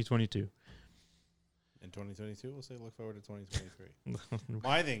to 2022. In 2022, we'll say look forward to 2023.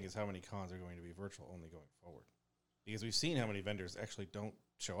 My thing is how many cons are going to be virtual only going forward. Because we've seen how many vendors actually don't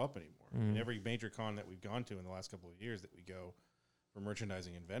show up anymore. And every major con that we've gone to in the last couple of years that we go for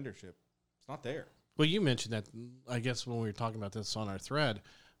merchandising and vendorship, it's not there. Well, you mentioned that, I guess, when we were talking about this on our thread,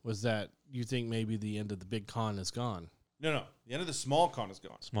 was that you think maybe the end of the big con is gone. No. The end of the small con is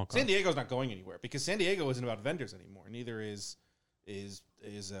gone. Small con. San Diego's not going anywhere because San Diego isn't about vendors anymore. Neither is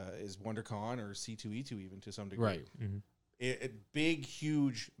WonderCon or C2E2 even to some degree. Right. Mhm. Big,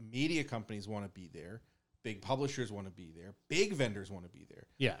 huge media companies want to be there. Big publishers want to be there. Big vendors want to be there.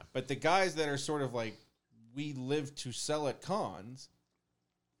 Yeah. But the guys that are sort of like, we live to sell at cons,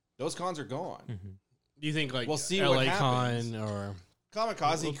 those cons are gone. Mm-hmm. Do you think like We'll see LA what happens. Con or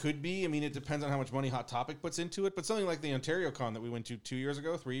Kamikaze could be. I mean, it depends on how much money Hot Topic puts into it. But something like the Ontario Con that we went to 3 years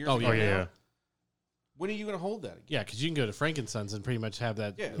ago. Oh, now, yeah. when are you going to hold that again? yeah, because you can go to Frankensons and pretty much have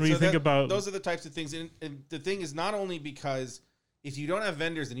that. Yeah. What do you think about- those are the types of things, and the thing is not only because if you don't have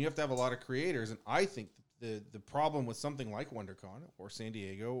vendors, then you have to have a lot of creators, and I think the problem with something like WonderCon or San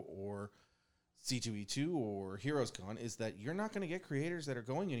Diego or C2E2 or Heroes Con is that you're not going to get creators that are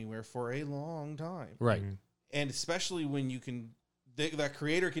going anywhere for a long time, Right. Mhm. and especially when you can, that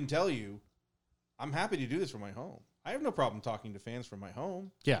creator can tell you, "I'm happy to do this from my home. I have no problem talking to fans from my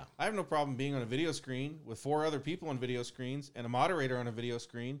home. Yeah. I have no problem being on a video screen with 4 other people on video screens and a moderator on a video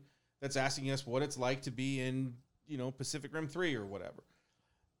screen that's asking us what it's like to be in, Pacific Rim 3 or whatever.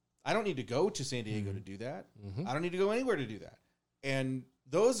 I don't need to go to San Diego to do that. Mhm. I don't need to go anywhere to do that. And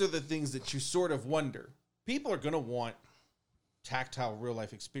those are the things that you sort of wonder. People are going to want tactile real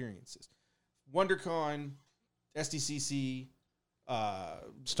life experiences. WonderCon, SDCC,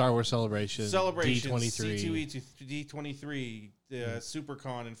 Star Wars Celebration, Celebrations, D23. C2E2, D23, the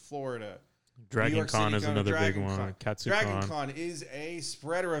SuperCon in Florida. Dragon New York Con City is Con, another Dragon big one. Con. Katsu Dragon Con. Con is a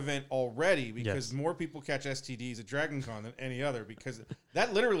spreader event already because Yes. more people catch STDs at Dragon Con than any other because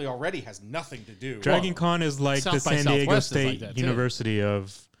that literally already has nothing to do. Dragon Con is like South the by San Diego Southwest is like State that, too. University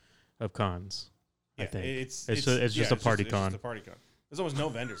of cons. Yeah, I think it's just a party it's con. just a party con. There's almost no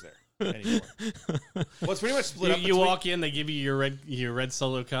vendors there anymore. Well, it's pretty much split up. You between- walk in, they give you your red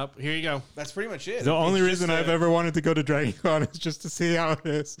solo cup. Here you go. That's pretty much it. The only It's reason just I've ever wanted to go to Dragon Con is just to see how it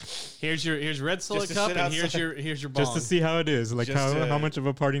is, Here's red solo Just to cup, sit and here's outside. your bong. just to see how it is, like Just how to- much of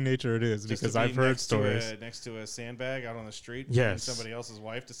a party nature it is, just because to be I've heard next to stories. next to a sandbag out on the street. Yes. And somebody else's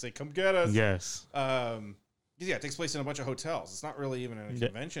wife to say, "Come get us." Yes, Yeah, it takes place in a bunch of hotels. It's not really even in a Yeah.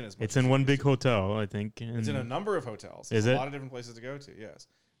 convention as much. it's as in it one is. big hotel, I think. It's in a and- number of hotels. Is There's it? a lot of different places to go to. Yes,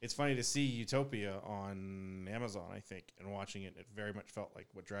 it's funny to see Utopia on Amazon, I think, and watching it. It very much felt like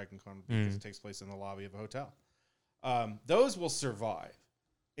what Dragon Con would be because it takes place in the lobby of a hotel. Those will survive.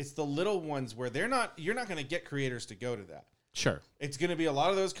 It's the little ones where you're not going to get creators to go to that. Sure. It's going to be a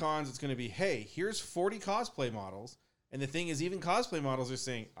lot of those cons. It's going to be, hey, here's 40 cosplay models, and the thing is, even cosplay models are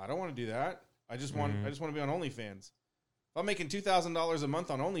saying, I don't want to do that. I just want to be on OnlyFans. If I'm making $2,000 a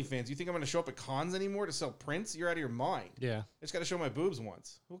month on OnlyFans, you think I'm going to show up at cons anymore to sell prints? You're out of your mind. Yeah. I just got to show my boobs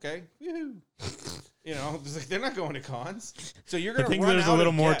once. Okay. Woohoo. It's like they're not going to cons. So you're I going to think run there's out a little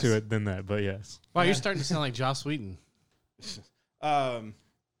of more guests. to it than that, but yes. Wow, you're starting to sound like Joss Whedon.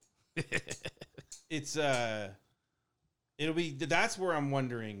 It's that's where I'm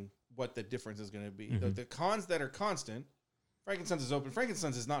wondering what the difference is going to be. The cons that are constant, Frankensons is open.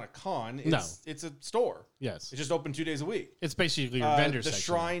 Frankensons is not a con. It's a store. Yes. It's just open 2 days a week. It's basically your vendor The section.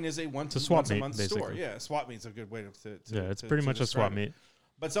 Shrine is a once It's a swap a meet, month store. basically. Yeah, swap meet's a good way to Yeah, it's to- pretty to much a describe swap it. meet.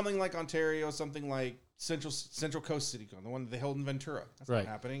 But something like Ontario, something like Central Coast CityCon, the one that they held in Ventura, that's Right. not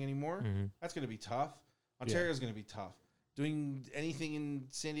happening anymore. That's going to be tough. Ontario's going to be tough. Doing anything in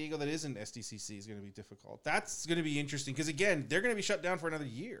San Diego that isn't SDCC is going to be difficult. That's going to be interesting because, again, they're going to be shut down for another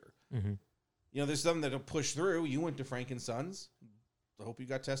year. There's some that'll push through. You went to Frankensons. I hope you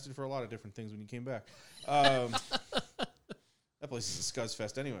got tested for a lot of different things when you came back. That place is a scuzz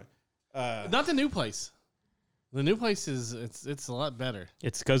fest anyway. Not the new place. The new place it's a lot better.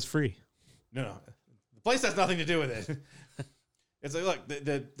 It's scuzz free. No. The place has nothing to do with it. It's like, look,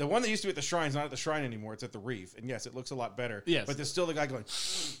 the one that used to be at the Shrine's not at the Shrine anymore. It's at the Reef. And yes, it looks a lot better. Yes. But there's still the guy going,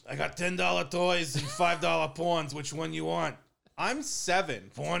 I got $10 toys and $5 pawns. Which one you want? I'm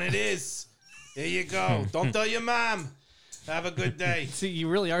 7. Pawn it is. Here you go. Don't tell your mom. Have a good day. See, you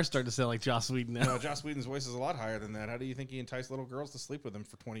really are starting to sound like Joss Whedon now. No, Joss Whedon's voice is a lot higher than that. How do you think he enticed little girls to sleep with him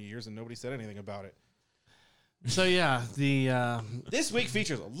for 20 years and nobody said anything about it? So yeah, This week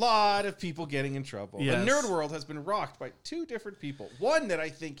features a lot of people getting in trouble. Yes. The nerd world has been rocked by 2 different people. One that I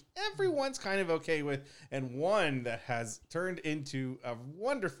think everyone's kind of okay with, and one that has turned into a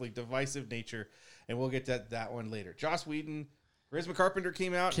wonderfully divisive nature. And we'll get to that one later. Joss Whedon, Charisma Carpenter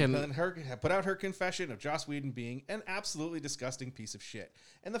came out and then put out her confession of Joss Whedon being an absolutely disgusting piece of shit.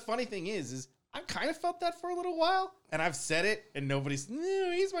 And the funny thing is I kind of felt that for a little while, and I've said it, and nobody's,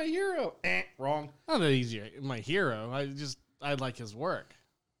 no, he's my hero. Wrong. I don't know he's my hero. I like his work.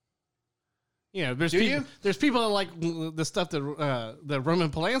 There's Do people, you? there's people that like the stuff that Roman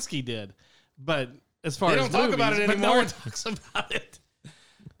Polanski did, but as far They as don't talk movies, about it but no anymore. one talks about it.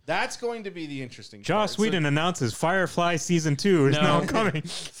 That's going to be the interesting Joss part. Whedon announces Firefly season 2 is No. now coming.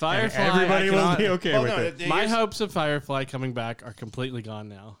 Firefly, And everybody I will cannot- be okay Well, with no, it. My hopes of Firefly coming back are completely gone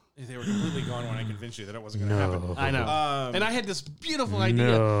now. They were completely gone when I convinced you that it wasn't going to happen. I know. And I had this beautiful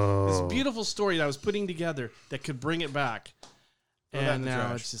idea, this beautiful story that I was putting together that could bring it back. And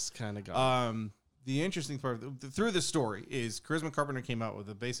now it's just kind of gone. The interesting part through this story is Charisma Carpenter came out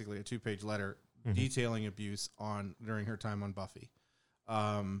with basically a 2-page letter detailing abuse during her time on Buffy.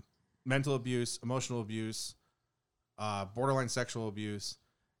 Mental abuse, emotional abuse, borderline sexual abuse.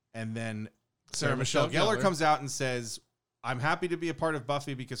 And then Sarah Michelle Gellar comes out and says, I'm happy to be a part of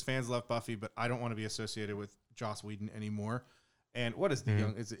Buffy because fans love Buffy, but I don't want to be associated with Joss Whedon anymore. And what is the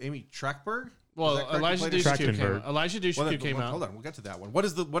young? Is it Amy Trackberg? Well, Elijah Dushku came out. Hold on, we'll get to that one. What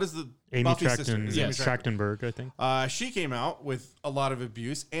is the Amy Buffy sister? Trachtenberg, I think. She came out with a lot of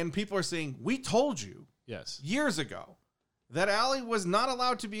abuse, and people are saying, we told you years ago that Allie was not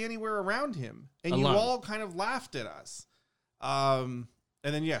allowed to be anywhere around him, and you all kind of laughed at us. And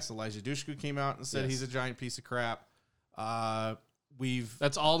then Elijah Dushku came out and said he's a giant piece of crap.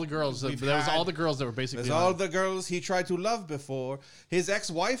 That's all the girls. That was all the girls that were basically. That's all the girls he tried to love before. His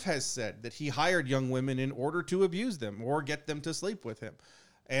ex-wife has said that he hired young women in order to abuse them or get them to sleep with him.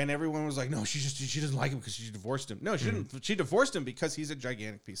 And everyone was like, no, she doesn't like him because she divorced him. No, she didn't. She divorced him because he's a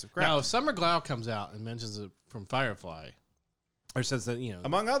gigantic piece of crap. Now, if Summer Glau comes out and mentions it from Firefly, or says that,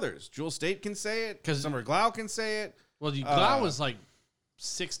 among others, Jewel Staite can say it because Summer Glau can say it. Well, Glau was like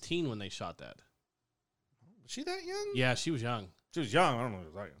 16 when they shot that. Was she that young? Yeah, she was young. She was young. I don't know if she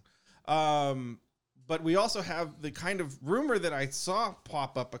was that young. But we also have the kind of rumor that I saw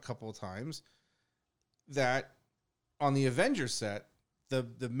pop up a couple of times that on the Avengers set, the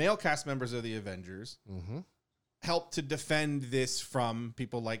male cast members of the Avengers helped to defend this from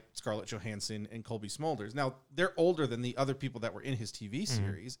people like Scarlett Johansson and Colby Smulders. Now, they're older than the other people that were in his TV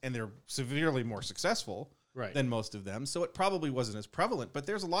series, and they're severely more successful than most of them, so it probably wasn't as prevalent. But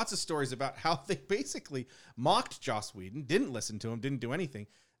there's lots of stories about how they basically mocked Joss Whedon, didn't listen to him, didn't do anything.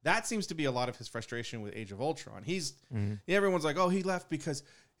 That seems to be a lot of his frustration with Age of Ultron. Everyone's like, oh, he left because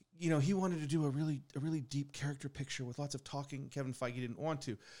he wanted to do a really deep character picture with lots of talking. Kevin Feige didn't want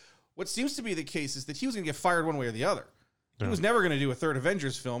to. What seems to be the case is that he was going to get fired one way or the other. He was never going to do a third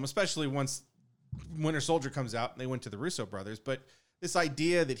Avengers film, especially once Winter Soldier comes out and they went to the Russo brothers. But this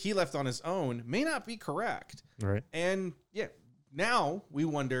idea that he left on his own may not be correct. Right. And now we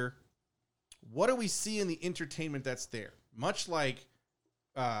wonder, what do we see in the entertainment that's there? Much like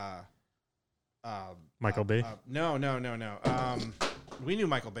Michael Bay? No. We knew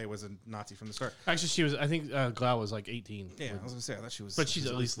Michael Bay was a Nazi from the start. Actually, I think Glau was like 18. Yeah, I was going to say, I thought she was. But she's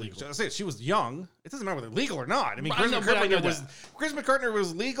at least legal. I was saying, she was young. It doesn't matter whether legal or not. I mean, Chris McCartney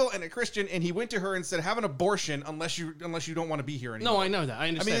was legal and a Christian, and he went to her and said, have an abortion unless you don't want to be here anymore. No, I know that. I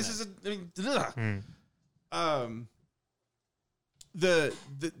understand. The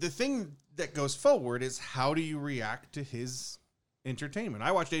thing that goes forward is, how do you react to his entertainment?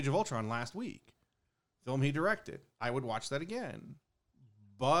 I watched Age of Ultron last week, film he directed. I would watch that again.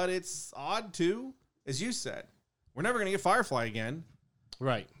 But it's odd, too, as you said. We're never going to get Firefly again.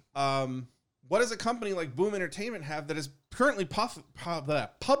 Right. What does a company like Boom Entertainment have that is currently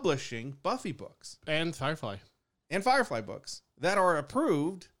publishing Buffy books? And Firefly. And Firefly books that are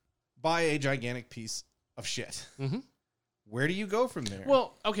approved by a gigantic piece of shit. Mm-hmm. Where do you go from there?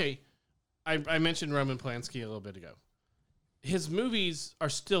 Well, okay. I mentioned Roman Polanski a little bit ago. His movies are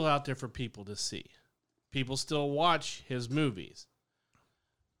still out there for people to see. People still watch his movies.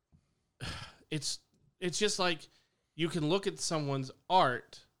 It's just like you can look at someone's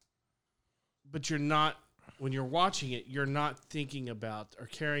art, but when you're watching it, you're not thinking about or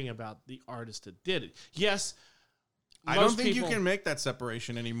caring about the artist that did it. Yes, I don't think you can make that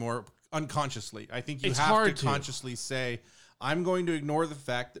separation anymore unconsciously. I think you have to consciously say, I'm going to ignore the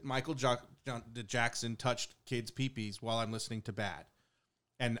fact that Michael Jackson touched kids' peepees while I'm listening to Bad.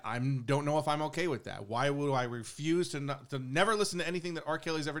 And I don't know if I'm okay with that. Why would I refuse to never listen to anything that R.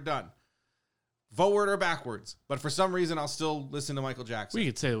 Kelly's ever done? Forward or backwards. But for some reason, I'll still listen to Michael Jackson. We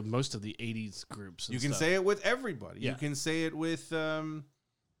could say with most of the 80s groups. You can say it with everybody. Yeah. You can say it with, geez,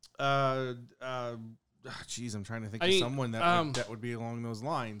 I'm trying to think of someone that would be along those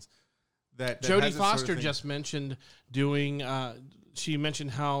lines. That Jodie Foster sort of just mentioned doing, she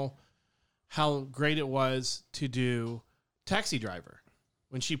mentioned how great it was to do Taxi Driver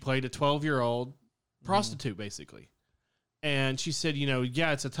when she played a 12-year-old prostitute, basically. And she said,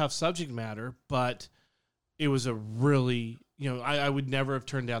 it's a tough subject matter, but it was a really, I would never have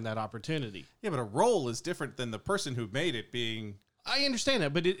turned down that opportunity. Yeah, but a role is different than the person who made it being. I understand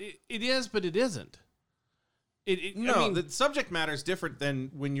that, but it is, but it isn't. The subject matter is different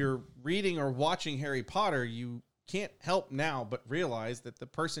than when you're reading or watching Harry Potter. You can't help now but realize that the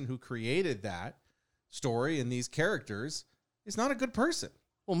person who created that story and these characters is not a good person.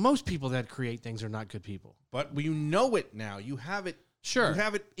 Well, most people that create things are not good people. But you know it now. You have it. Sure. You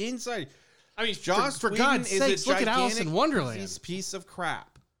have it inside. I mean, Joss for Whedon God's is sakes, a look at Alice in gigantic Wonderland. piece of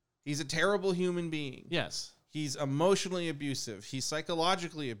crap. He's a terrible human being. Yes. He's emotionally abusive. He's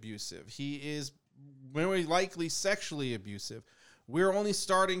psychologically abusive. He is very likely sexually abusive. We're only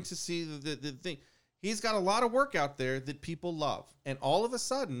starting to see the thing. He's got a lot of work out there that people love. And all of a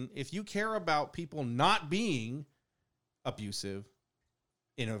sudden, if you care about people not being abusive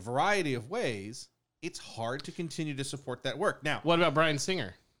in a variety of ways, it's hard to continue to support that work. Now, What about Bryan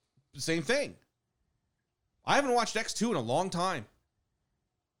Singer? same thing. I haven't watched X2 in a long time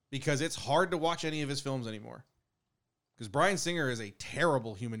because it's hard to watch any of his films anymore. Because Bryan Singer is a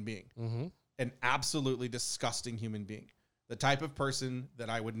terrible human being, Mm-hmm. an absolutely disgusting human being, the type of person that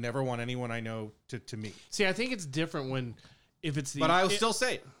I would never want anyone I know to meet. See, I think it's different when if it's the. But I will still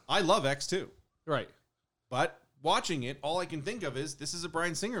say, I love X2. right. But watching it, all I can think of is this is a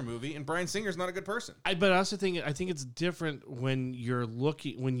Bryan Singer movie, and Bryan Singer's not a good person. But I also think it's different when you're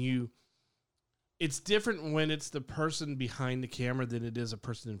looking It's different when it's the person behind the camera than it is a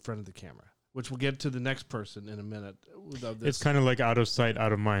person in front of the camera. Which we'll get to the next person in a minute. It's kind of like out of sight,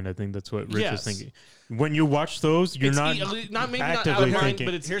 out of mind. I think that's what Rich Yes. is thinking. When you watch those, you're not maybe not out actively of mind, thinking.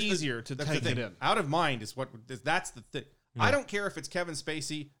 but it's Here's easier to That's take the it thing. in. Out of mind is that's the thing. Yeah. I don't care if it's Kevin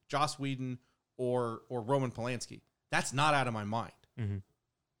Spacey, Joss Whedon, or Roman Polanski. That's not out of my mind.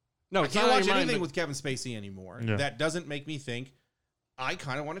 No, I it's can't not out watch of your mind, anything but- with Kevin Spacey anymore. Yeah. That doesn't make me think I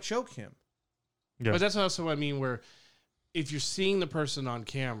kind of want to choke him. Yeah. But that's also what I mean. Where if you're seeing the person on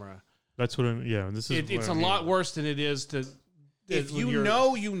camera, That's what I'm. Yeah, this is. it's what a I mean. lot worse than it is to. If when you you're-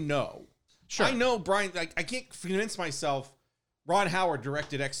 know, you know. Sure. I know Brian. Like, I can't convince myself Ron Howard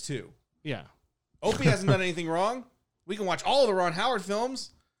directed X2. Yeah. Opie hasn't done anything wrong. We can watch all of the Ron Howard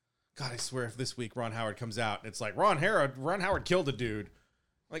films. God, I swear if this week Ron Howard comes out and it's like Ron Howard killed a dude.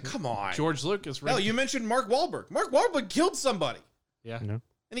 Like, come on. George Lucas. Hell, you mentioned Mark Wahlberg. Mark Wahlberg killed somebody Yeah. No. and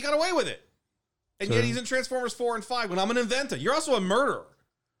he got away with it. And So- yet he's in Transformers 4 and 5 when I'm an inventor. You're also a murderer.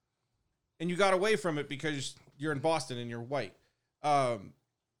 And you got away from it because you're in Boston and you're white.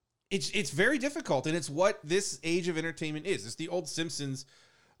 It's very difficult, and it's what this age of entertainment is. It's the old Simpsons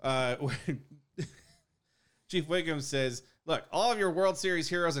when Chief Wiggum says, look, all of your World Series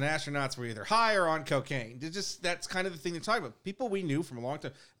heroes and astronauts were either high or on cocaine. That's kind of the thing they're talking about. People we knew from a long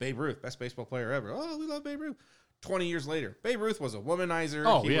time. Babe Ruth, best baseball player ever. Oh, we love Babe Ruth. 20 years later, Babe Ruth was a womanizer.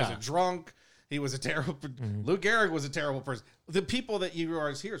 Oh, he yeah. was a drunk. He was a terrible. Lou Gehrig was a terrible person. The people that you are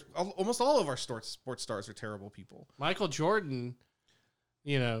as heroes, almost all of our sports stars are terrible people. Michael Jordan,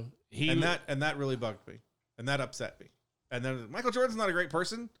 he And that really bugged me, and that upset me. And then Michael Jordan's not a great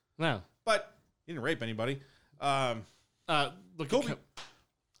person, no. but he didn't rape anybody. Look Kobe. at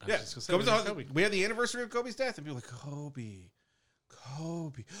Yeah, Kobe. Kobe. We had the anniversary of Kobe's death, and people were like,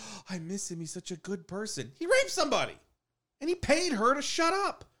 Kobe, I miss him. He's such a good person. He raped somebody, and he paid her to shut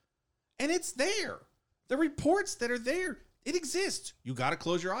up. And it's there. The reports that are there, it exists. You got to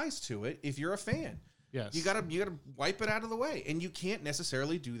close your eyes to it if you're a fan. Yes. You gotta wipe it out of the way, and you can't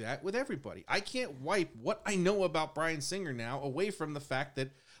necessarily do that with everybody. I can't wipe what I know about Bryan Singer now away from the fact that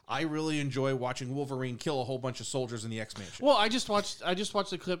I really enjoy watching Wolverine kill a whole bunch of soldiers in the X-Mansion. Well, I just watched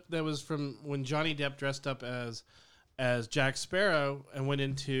the clip that was from when Johnny Depp dressed up as Jack Sparrow and went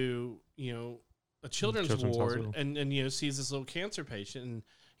into a children's ward hospital. and sees this little cancer patient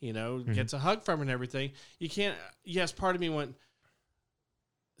and gets a hug from her and everything. You can't. Yes, part of me went.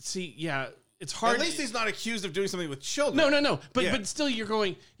 See, yeah, it's hard. At least he's not accused of doing something with children. No. But Yeah. but still, you're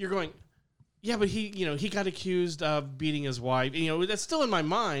going. Yeah, but he got accused of beating his wife. That's still in my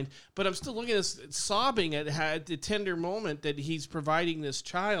mind. But I'm still looking at this, sobbing at the tender moment that he's providing this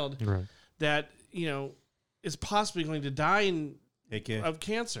child Right. that is possibly going to die Hey, kid, of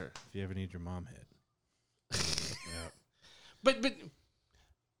cancer. if you ever need your mom hit. But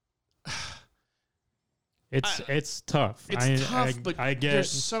It's tough. it's tough. But I get there's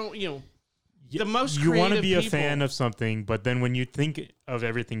so the most you want to creative be a people- fan of something, but then when you think of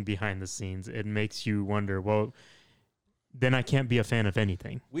everything behind the scenes, it makes you wonder. Well, then I can't be a fan of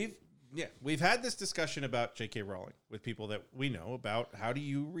anything. We've had this discussion about J.K. Rowling with people that we know about how do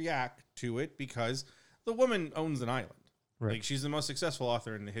you react to it because the woman owns an island. Right. Like she's the most successful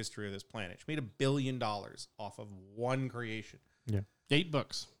author in the history of this planet. She made $1 billion off of one creation. 8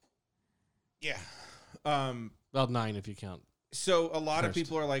 books. Yeah. Well, 9 if you count. So a lot of First.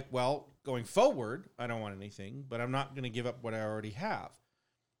 people are like, well, going forward, I don't want anything, but I'm not going to give up what I already have.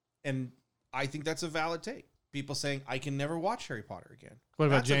 And I think that's a valid take. People saying, I can never watch Harry Potter again. What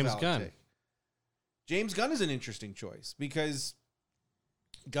about That's a James valid Gunn? take. James Gunn is an interesting choice because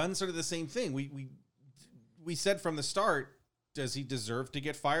Gunn's sort of the same thing. We said from the start, does he deserve to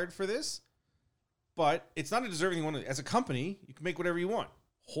get fired for this? But it's not a deserving one. As a company, you can make whatever you want.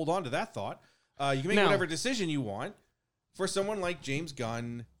 Hold on to that thought. You can make Now- whatever decision you want. For someone like James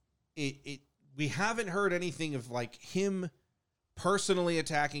Gunn, we haven't heard anything of like him personally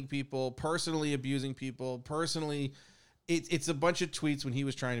attacking people, personally abusing people, personally. It's a bunch of tweets when he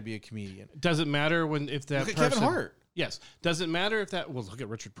was trying to be a comedian. Does it matter if that Look at person, Kevin Hart. Yes. Does it matter if that? Well, look at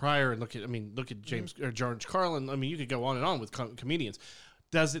Richard Pryor and look at James or George Carlin. I mean, you could go on and on with comedians.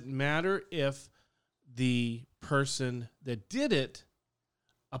 Does it matter if the person that did it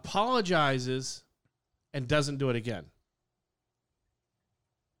apologizes and doesn't do it again?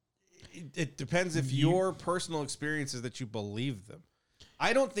 It depends if your personal experiences that you believe them.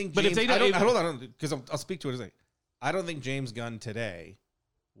 I don't think. But if James, they don't- hold on, because I'll speak to it as a. I don't think James Gunn today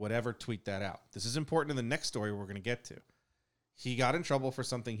would ever tweet that out. This is important in the next story we're going to get to. He got in trouble for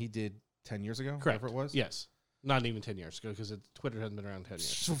something he did 10 years ago, Correct. whatever it was. Yes. Not even 10 years ago because Twitter hasn't been around 10 years.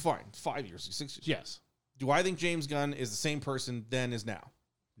 So fine, 5 years, 6 years. Yes. Do I think James Gunn is the same person then as now?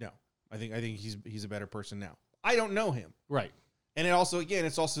 No. I think he's a better person now. I don't know him. Right. And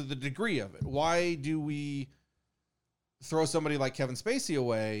it's also the degree of it. Why do we throw somebody like Kevin Spacey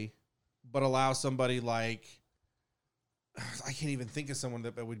away, but allow somebody like, I can't even think of someone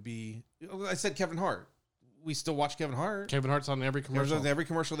that would be, I said Kevin Hart. We still watch Kevin Hart. Kevin Hart's on every commercial. There's every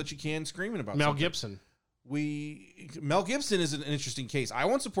commercial that you can screaming about Mel something. Gibson. Mel Gibson is an interesting case. I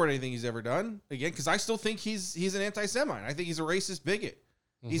won't support anything he's ever done again because I still think he's an anti-Semite. I think he's a racist bigot.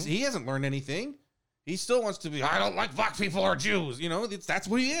 He hasn't learned anything. He still wants to be. I don't like black people or Jews. You know, that's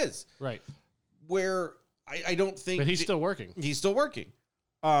what he is. Right. Where I don't think. But he's still working. He's still working.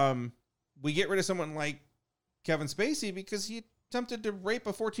 We get rid of someone like Kevin Spacey because he attempted to rape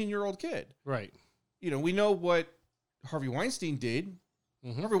a 14-year-old kid. Right. You know, we know what Harvey Weinstein did.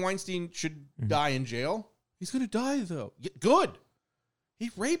 Harvey Weinstein should die in jail. He's going to die, though. Good.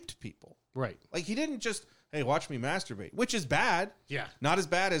 He raped people. Right. Like, he didn't just, hey, watch me masturbate, which is bad. Yeah. Not as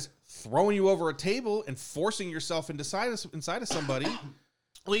bad as throwing you over a table and forcing yourself inside of somebody.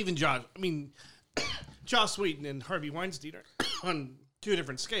 Well, even Josh Whedon and Harvey Weinstein are on two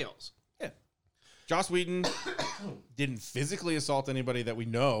different scales. Yeah. Joss Whedon didn't physically assault anybody that we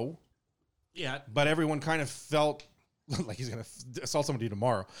know, Yeah. but everyone kind of felt like he's going to assault somebody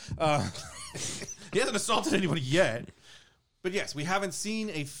tomorrow. He hasn't assaulted anybody yet. But yes, we haven't seen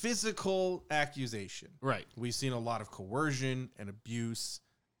a physical accusation. Right. We've seen a lot of coercion and abuse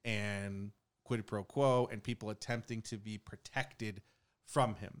and quid pro quo and people attempting to be protected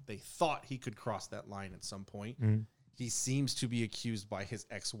from him. They thought he could cross that line at some point. He seems to be accused by his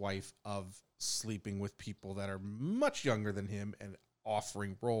ex-wife of sleeping with people that are much younger than him and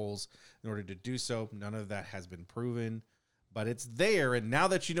offering roles in order to do so. None of that has been proven, but it's there. And now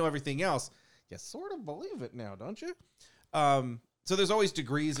that you know everything else, you sort of believe it now, don't you? So there's always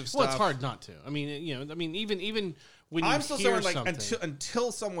degrees of stuff. Well, it's hard not to. I mean, even when you I'm still hear someone like something,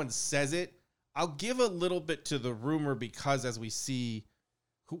 until someone says it, I'll give a little bit to the rumor because as we see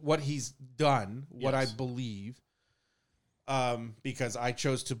what he's done, what I Yes. believe, because I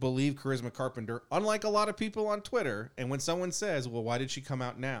chose to believe Charisma Carpenter, unlike a lot of people on Twitter. And when someone says, well, why did she come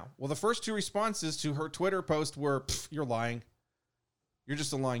out now? Well, the first two responses to her Twitter post were, you're lying. You're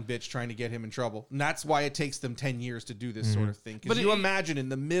just a lying bitch trying to get him in trouble. And that's why it takes them 10 years to do this sort of thing. Because you imagine in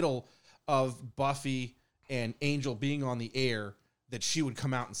the middle of Buffy and Angel being on the air that she would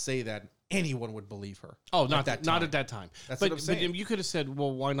come out and say that anyone would believe her. Oh, not at not at that time. That's but, what I'm saying. But you could have said,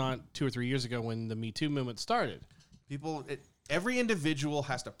 well, why not 2 or 3 years ago when the Me Too movement started? Every individual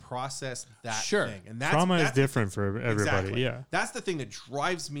has to process that Sure. thing. And that's, Trauma is that's different for everybody. Exactly. Yeah. That's the thing that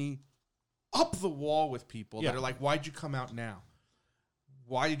drives me up the wall with people Yeah. that are like, why'd you come out now?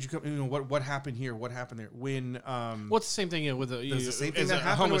 Why did you come? You know, what happened here? What happened there? When Well, it's the same thing with the same thing as that a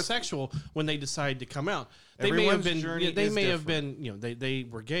happened with- homosexual when they decide to come out. They may Everyone's have been. journey They is may have different. been. They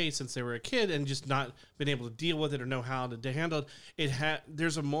were gay since they were a kid and just not been able to deal with it or know how to handle it.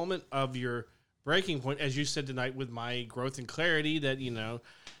 There's a moment of your breaking point, as you said tonight, with my growth and clarity that you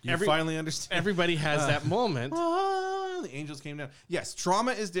finally understand. everybody has that moment. The angels came down. Yes,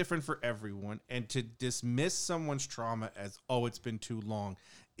 trauma is different for everyone, and to dismiss someone's trauma as it's been too long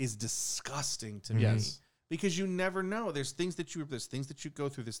is disgusting to me. Yes. Because you never know. There's things that you go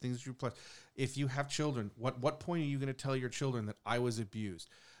through. There's things that you plus. If you have children, what point are you going to tell your children that I was abused?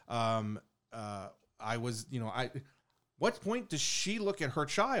 What point does she look at her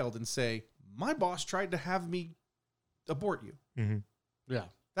child and say, my boss tried to have me abort you? Mm-hmm. Yeah.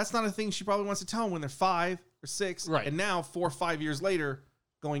 That's not a thing she probably wants to tell them when they're 5 or 6. Right. And now 4 or 5 years later,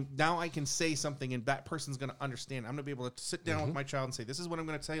 going, now I can say something and that person's going to understand. I'm going to be able to sit down with my child and say, this is what I'm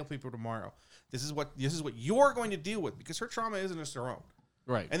going to tell people tomorrow. This is what you're going to deal with, because her trauma isn't just her own.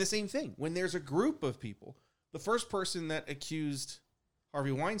 Right. And the same thing, when there's a group of people, the first person that accused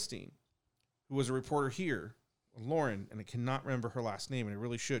Harvey Weinstein, who was a reporter here, Lauren, and I cannot remember her last name, and I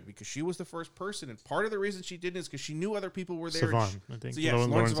really should, because she was the first person, and part of the reason she did it is because she knew other people were there. Sivan, I think. So, yes,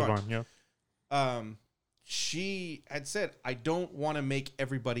 Lauren Sivan. Sivan, yeah. She had said, I don't want to make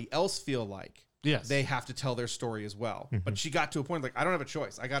everybody else feel like Yes. they have to tell their story as well. But she got to a point like, I don't have a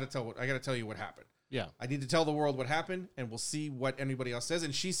choice. I got to tell you what happened. Yeah. I need to tell the world what happened, and we'll see what anybody else says.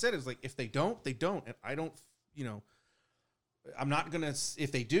 And she said, it's like, if they don't, they don't. And I don't, I'm not going to,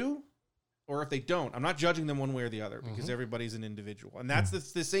 if they do, or if they don't, I'm not judging them one way or the other, because everybody's an individual. And that's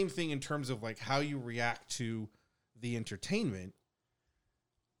the same thing in terms of like how you react to the entertainment.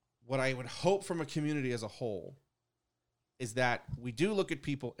 What I would hope from a community as a whole is that we do look at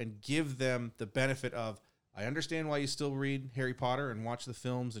people and give them the benefit of, I understand why you still read Harry Potter and watch the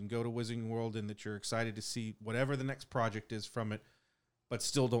films and go to Wizarding World, and that you're excited to see whatever the next project is from it, but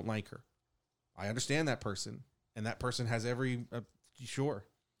still don't like her. I understand that person, and that person has every, sure.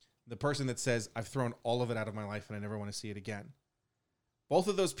 The person that says, I've thrown all of it out of my life and I never want to see it again. Both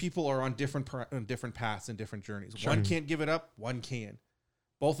of those people are on different paths and different journeys. Sure. One can't give it up, one can.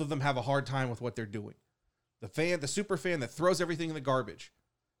 Both of them have a hard time with what they're doing. The super fan that throws everything in the garbage,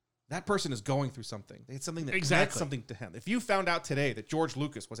 that person is going through something. They had something that meant something to him. If you found out today that George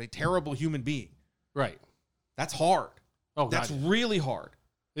Lucas was a terrible human being, Right. that's hard. Oh, that's God. really hard.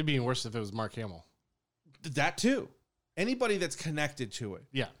 It'd be even worse if it was Mark Hamill. That too. Anybody that's connected to it.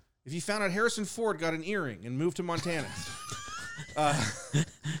 Yeah. If you found out Harrison Ford got an earring and moved to Montana,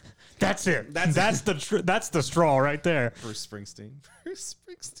 That's it. That's That's the straw right there. Bruce Springsteen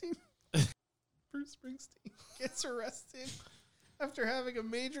gets arrested after having a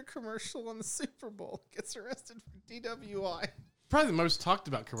major commercial on the Super Bowl. Gets arrested for DWI. Probably the most talked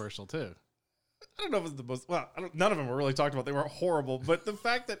about commercial, too. I don't know if it's the most. Well, none of them were really talked about. They were horrible. But the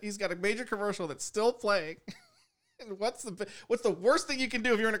fact that he's got a major commercial that's still playing, and what's the worst thing you can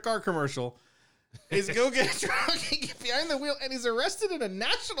do if you're in a car commercial? Is go get drunk and get behind the wheel, and he's arrested in a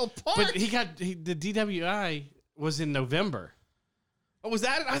national park. But the DWI was in November. Oh, was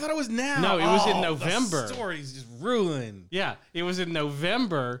that it? I thought it was now. No, it was in November. The story's just ruined. Yeah, it was in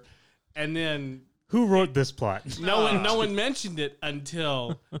November, and then Who wrote this plot? no one mentioned it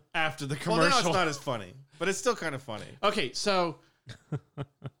until after the commercial. Well, now it's not as funny, but it's still kind of funny. Okay, so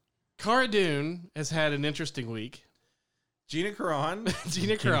Cara Dune has had an interesting week. Gina Carano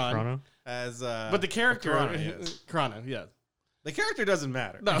Gina Carano. as But the character, Carano, yeah. The character doesn't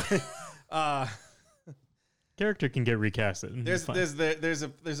matter. No. Character can get recasted.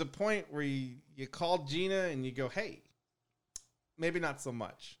 There's a point where you call Gina and you go, hey, maybe not so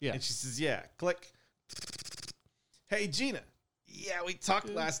much. Yeah. And she says, yeah, click. Hey, Gina. Yeah, we talked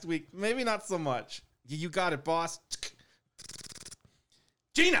last week. Maybe not so much. You got it, boss.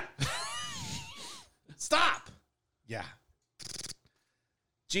 Gina. Stop. Yeah.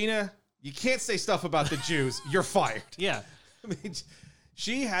 Gina, you can't say stuff about the Jews. You're fired. Yeah. I mean,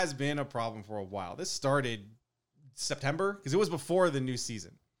 she has been a problem for a while. This started September because it was before the new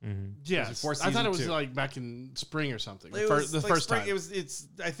season. Yes. before I thought it was season 2. like back in spring or something. It was the like first spring. time.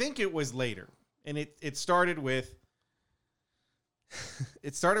 I think it was later, and it started with.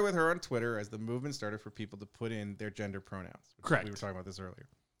 It started with her on Twitter as the movement started for people to put in their gender pronouns. Correct. We were talking about this earlier.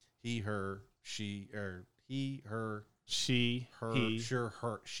 He, her, she, or he, her, She, her, he. sure,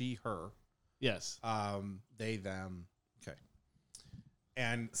 her, she, her. Yes. They, them. Okay.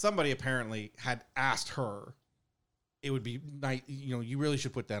 And somebody apparently had asked her, it would be nice, you really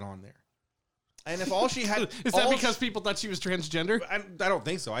should put that on there. And if all she had... Is that because people thought she was transgender? I don't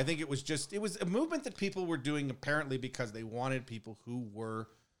think so. I think it was a movement that people were doing apparently because they wanted people who were...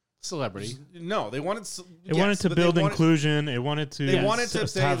 Celebrity. No, they wanted... It wanted to build inclusion. It wanted to,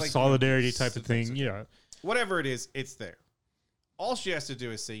 say, have like, solidarity type of thing. Yeah. Whatever it is, it's there. All she has to do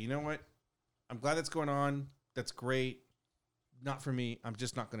is say, you know what? I'm glad that's going on. That's great. Not for me. I'm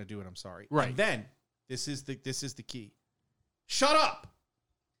just not going to do it. I'm sorry. Right. And then this is the key. Shut up.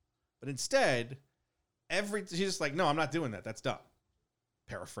 But instead, she's just like, no, I'm not doing that. That's dumb.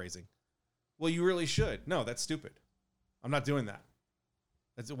 Paraphrasing. Well, you really should. No, that's stupid. I'm not doing that.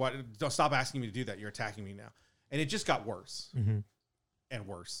 That's why. Don't stop asking me to do that. You're attacking me now. And it just got worse and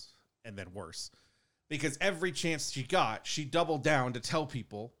worse and then worse. Because every chance she got, she doubled down to tell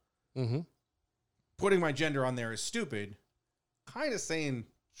people putting my gender on there is stupid. Kind of saying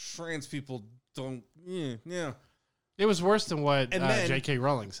trans people don't, yeah. It was worse than what And then- J.K.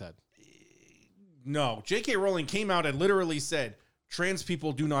 Rowling said. No, J.K. Rowling came out and literally said, trans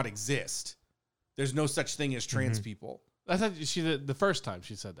people do not exist. There's no such thing as trans people. I thought the first time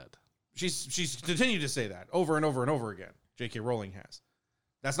she said that. She's continued to say that over and over and over again. J.K. Rowling has.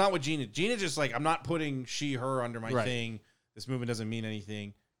 That's not what Gina. Gina just like, I'm not putting she, her under my thing. This movement doesn't mean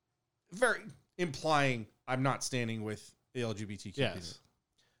anything. Very implying I'm not standing with the LGBTQ community.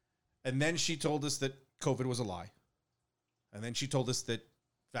 And then she told us that COVID was a lie. And then she told us that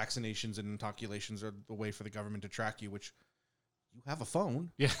vaccinations and inoculations are the way for the government to track you, which you have a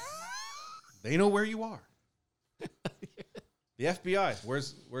phone. Yeah. They know where you are. The FBI.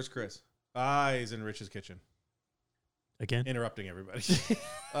 Where's Chris? He's in Rich's kitchen. Again? Interrupting everybody.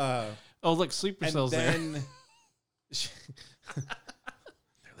 Oh, look, sleeper cells there. They're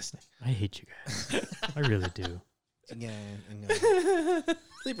listening. I hate you guys. I really do.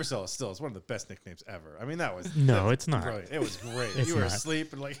 Sleeper cell is one of the best nicknames ever. I mean, that was it's not. brilliant. It was great. It's you were not.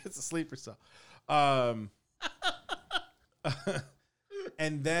 asleep and like it's a sleeper cell.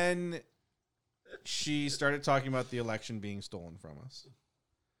 And then she started talking about the election being stolen from us.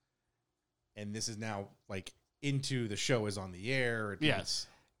 And this is now like into the show is on the air. Yes.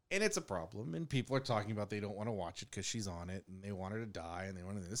 And it's a problem. And people are talking about they don't want to watch it because she's on it and they want her to die and they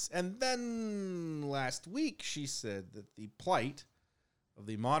want this. And then last week she said that the plight of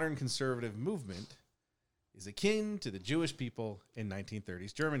the modern conservative movement is akin to the Jewish people in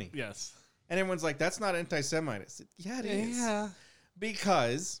 1930s Germany. Yes. And everyone's like, that's not anti-Semite. I said, yeah, it is. Yeah.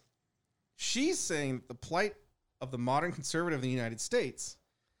 Because she's saying that the plight of the modern conservative in the United States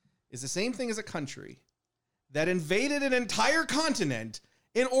is the same thing as a country that invaded an entire continent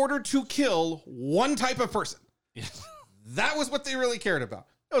in order to kill one type of person. Yes. That was what they really cared about.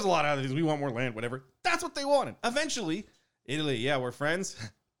 There was a lot of other things. We want more land, whatever. That's what they wanted. Eventually, Italy, yeah, we're friends.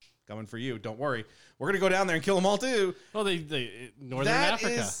 Coming for you. Don't worry. We're going to go down there and kill them all too. Well, they Northern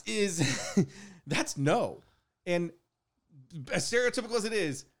Africa. Is that's no. And as stereotypical as it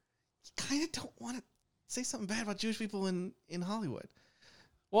is, you kind of don't want to say something bad about Jewish people in Hollywood.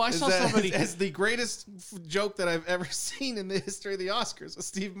 Well, I saw somebody as the greatest joke that I've ever seen in the history of the Oscars with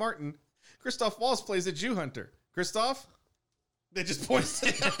Steve Martin. Christoph Waltz plays a Jew hunter. Christoph? They just points to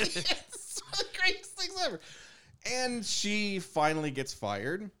him. It's one of the greatest things ever. And she finally gets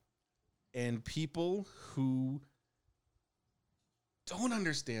fired. And people who don't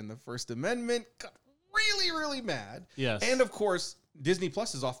understand the First Amendment got really, really mad. Yes. And of course, Disney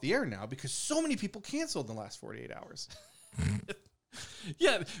Plus is off the air now because so many people canceled in the last 48 hours.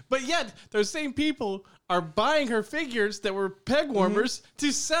 Yeah, but yet those same people are buying her figures that were peg warmers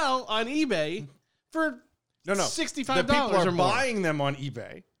to sell on eBay for $65 The people are or more. buying them on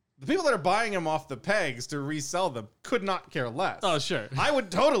eBay. The people that are buying them off the pegs to resell them could not care less. Oh, sure. I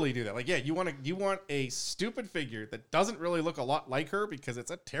would totally do that. Like, yeah, you want a stupid figure that doesn't really look a lot like her because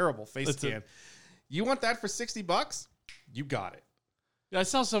it's a terrible face scan. You want that for $60? You got it. Yeah, I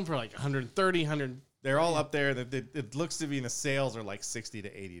saw some for like 130, 100. They're all up there. It looks to be in the sales are like $60 to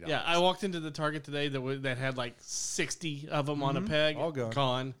 $80. Yeah, I walked into the Target today that had like 60 of them on a peg. All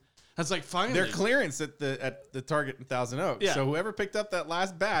gone. I was like, finally. They're clearance at the Target in Thousand Oaks. Yeah. So whoever picked up that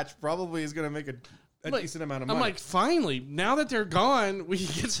last batch probably is going to make a decent amount of money. I'm like, finally, now that they're gone, we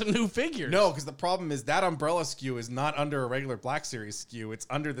can get some new figures. No, because the problem is that Umbrella SKU is not under a regular Black Series SKU. It's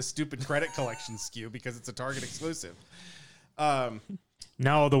under the stupid credit collection SKU because it's a Target exclusive.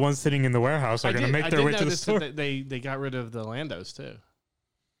 Now all the ones sitting in the warehouse are going to make their way to the store. That they got rid of the Landos too,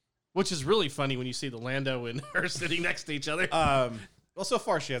 which is really funny when you see the Lando and her sitting next to each other. Well, so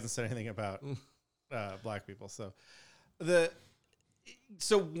far she hasn't said anything about black people. So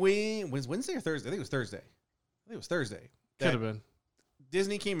when was Wednesday or Thursday? I think it was Thursday. Could have been.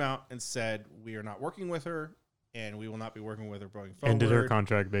 Disney came out and said we are not working with her, and we will not be working with her going forward. Ended her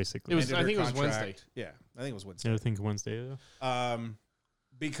contract basically. I think it was Wednesday. Yeah, I think it was Wednesday. Yeah, I think Wednesday.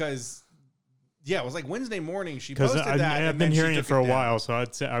 Because it was like Wednesday morning. She Because posted that. I've been hearing it for a while, so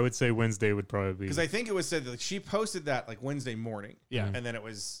I would say Wednesday would probably be. Because I think it was said that she posted that like Wednesday morning. Yeah. And then it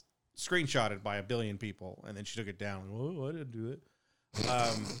was screenshotted by a billion people, and then she took it down. Well, I didn't do it.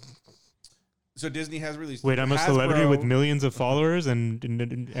 So Disney has released. Wait, I'm a celebrity with millions of followers, and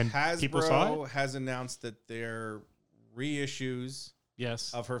Hasbro people saw it? has announced that their reissues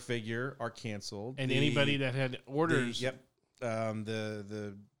Yes. of her figure are canceled. And anybody that had orders.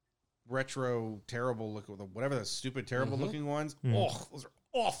 The retro terrible look, whatever the stupid terrible looking ones. Mm. Oh, those are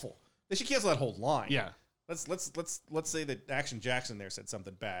awful. They should cancel that whole line. Yeah. Let's say that Action Jackson there said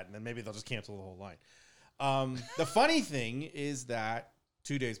something bad, and then maybe they'll just cancel the whole line. The funny thing is that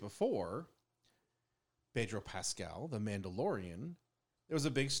 2 days before, Pedro Pascal, the Mandalorian, there was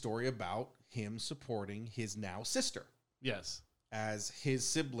a big story about him supporting his now sister Yes. as his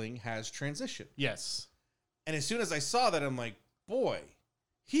sibling has transitioned. Yes. And as soon as I saw that, I'm like, boy,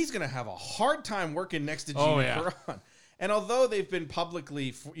 he's going to have a hard time working next to Gina Oh, yeah. Carano. And although they've been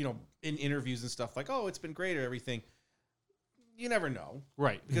publicly, in interviews and stuff like, oh, it's been great or everything, you never know.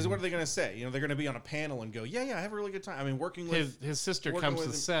 Right. Because what are they going to say? They're going to be on a panel and go, yeah, I have a really good time. I mean, working with His sister working comes to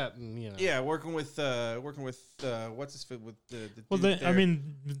with the him. set and, Yeah, working with what's his with the Well, dude I there.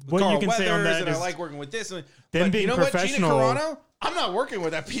 mean, what Carl you can say on Weathers, that and is I like working with this. And, them but being you know what, Gina professional- Carano? I'm not working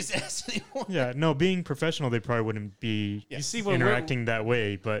with that piece of ass anymore. yeah, no, being professional, they probably wouldn't be you see when interacting that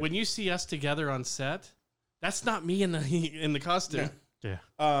way. But when you see us together on set, that's not me in the costume. Yeah.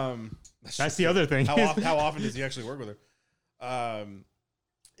 yeah, that's the other thing. How often does he actually work with her?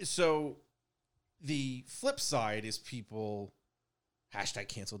 So the flip side is people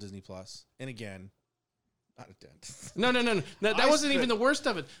 #cancel Disney Plus, and again, not a dent. No. That I wasn't stood- even the worst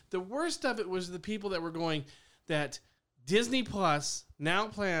of it. The worst of it was the people that were going that Disney Plus now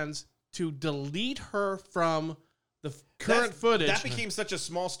plans to delete her from the current footage. That became such a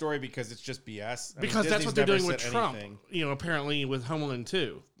small story because it's just BS. I mean, because that's Disney's what they're never doing with said Trump. anything. Apparently with Home Alone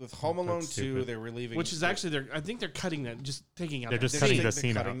 2, With Home Alone That's 2, stupid. they're relieving, which is actually I think they're cutting that, just taking out. They're that just scene. cutting the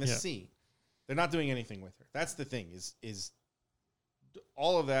scene cutting out, the yeah. scene. They're not doing anything with her. That's the thing. Is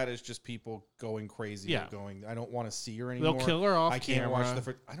all of that is just people going crazy. Yeah. Going, I don't want to see her anymore. They'll kill her off I can't camera. watch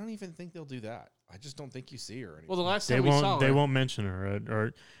the. I don't even think they'll do that. I just don't think you see her anymore. Well, the last they time we saw won't. her, They won't mention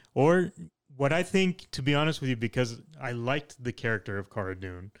her, or what I think, to be honest with you, because I liked the character of Cara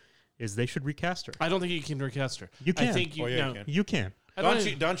Dune, is they should recast her. I don't think you can recast her. You I can. think you. Oh, yeah, no, you can. You can. I Don,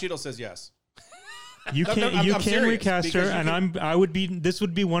 don't. Don Cheadle says yes. You No, can. no, You I'm can serious, recast her, because you and I would be. This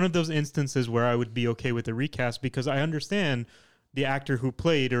would be one of those instances where I would be okay with the recast because I understand the actor who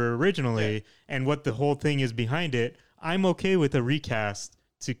played her originally and what the whole thing is behind it. I'm okay with a recast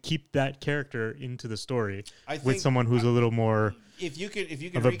to keep that character into the story I with think someone who's a little more. if you can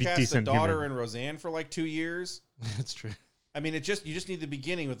of a recast the decent daughter human. and Roseanne for like 2 years. That's true. I mean, you just need the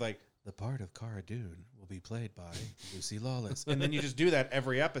beginning with like the part of Cara Dune will be played by Lucy Lawless, and then you just do that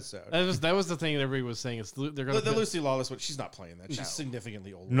every episode. That was the thing that everybody was saying. Is they're going The Lucy Lawless one, she's not playing that. She's No.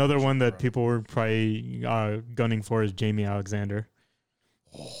 significantly older. Another than one she that was. people were probably gunning for is Jamie Alexander.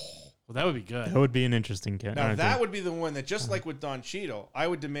 Well, that would be good. That would be an interesting cat. Now that would be the one that, just like with Don Cheadle, I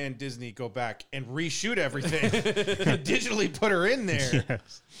would demand Disney go back and reshoot everything and digitally put her in there.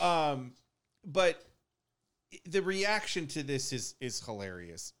 Yes. But the reaction to this is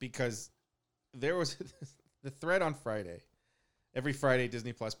hilarious because there was the thread on Friday. Every Friday,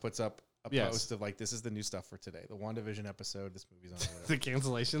 Disney Plus puts up a Yes. post of like, this is the new stuff for today. The WandaVision episode, this movie's on. Whatever. The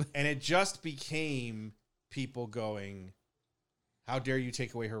cancellation. And it just became people going, how dare you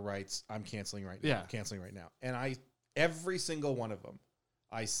take away her rights? I'm canceling right now. Yeah. I'm canceling right now. And every single one of them,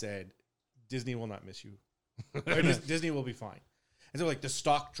 I said, Disney will not miss you. Or Disney will be fine. And so like the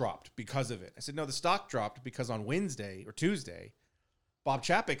stock dropped because of it. I said, no, the stock dropped because on Wednesday or Tuesday, Bob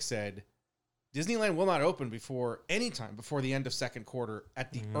Chapek said, Disneyland will not open before the end of second quarter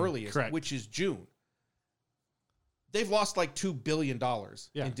at the earliest, correct. which is June. They've lost like $2 billion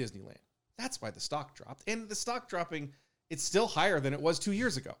Yeah. in Disneyland. That's why the stock dropped. And the stock dropping, it's still higher than it was 2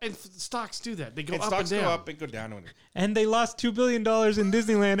 years ago. And stocks do that. They go And up stocks and down. go up and go down. And they lost $2 billion in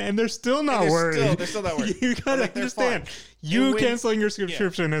Disneyland, and they're still not worried. They're still not worried. You gotta Like, they're understand. fine. You And when- canceling your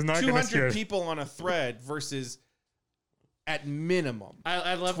subscription is not going to 200 scare. people on a thread versus at minimum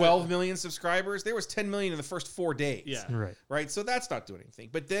I love 12 million subscribers. There was 10 million in the first 4 days. Yeah. Right. Right. So that's not doing anything.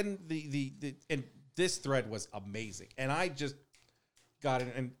 But then the and this thread was amazing. And I just got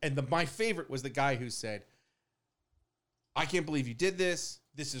it. And my favorite was the guy who said, I can't believe you did this.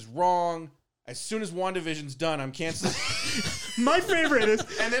 This is wrong. As soon as WandaVision's done, I'm canceling. My favorite is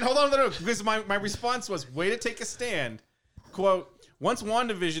And then hold on, no, because my response was, way to take a stand. Quote, once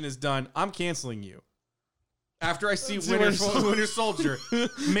WandaVision is done, I'm canceling you. After I see Winter Soldier,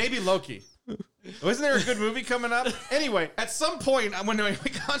 maybe Loki. Wasn't there a good movie coming up? Anyway, at some point, when my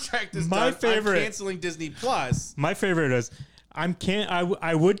contract is My done, favorite. I'm canceling Disney Plus. my favorite is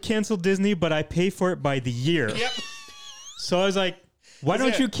I would cancel Disney, but I pay for it by the year. Yep. So I was like, why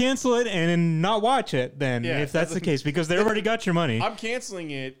That's don't it. you cancel it and not watch it then, Yeah, if that's the that's- case? Because they already got your money. I'm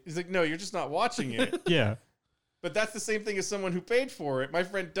canceling it. He's like, no, you're just not watching it. Yeah. But that's the same thing as someone who paid for it. My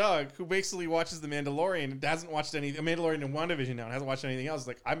friend Doug, who basically watches The Mandalorian and hasn't watched any The Mandalorian and WandaVision now and hasn't watched anything else, is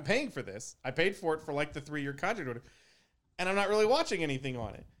like, I'm paying for this. I paid for it for like the 3-year contract order, and I'm not really watching anything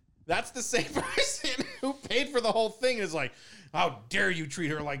on it. That's the same person who paid for the whole thing and is like, how dare you treat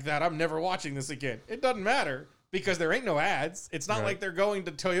her like that? I'm never watching this again. It doesn't matter because there ain't no ads. It's not Right. like they're going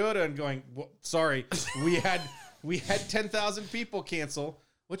to Toyota and going, well, sorry, we had 10,000 people cancel.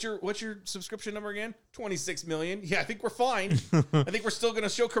 What's your subscription number again? 26 million. Yeah, I think we're fine. I think we're still going to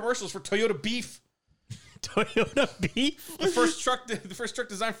show commercials for Toyota beef. Toyota Beef. The first truck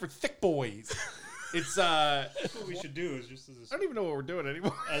designed for thick boys. It's That's what we should do. Is just I don't even know what we're doing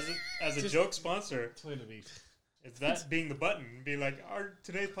anymore. as a joke sponsor. Toyota Beef. It's that being the button. Be like, our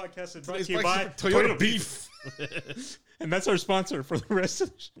today's podcast is brought Today's to you by podcast is Toyota Beef. and that's our sponsor for the rest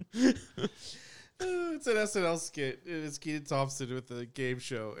of the show. It's an SNL skit. It's Kenan Thompson with the game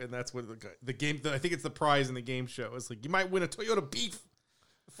show, and that's what the game. I think it's the prize in the game show. It's like you might win a Toyota Beef,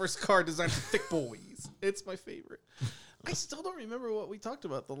 the first car designed for thick boys. It's my favorite. I still don't remember what we talked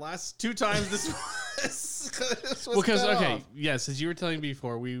about the last 2 times this was. Because cut okay, off. yes, as you were telling me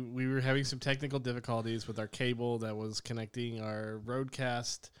before, we were having some technical difficulties with our cable that was connecting our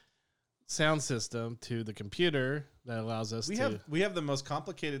Roadcast sound system to the computer that allows us we have the most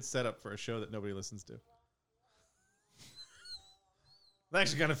complicated setup for a show that nobody listens to. It's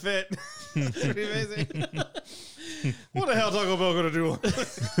actually gonna fit. It's pretty amazing. What the hell Taco Bell gonna do?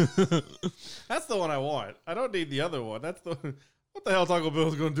 That's the one I want. I don't need the other one. That's the what the hell Taco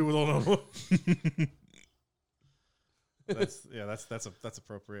Bell's gonna do with all that one? That's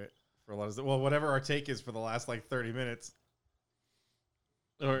appropriate for a lot of whatever our take is for the last like 30 minutes.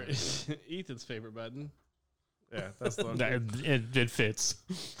 or Ethan's favorite button. Yeah, that's the one. It fits.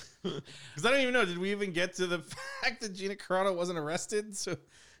 Because I don't even know. Did we even get to the fact that Gina Carano wasn't arrested? So,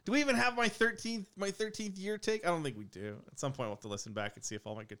 do we even have my 13th year take? I don't think we do. At some point, we'll have to listen back and see if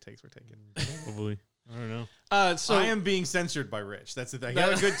all my good takes were taken. Probably. I don't know. So I am being censored by Rich. That's the thing. He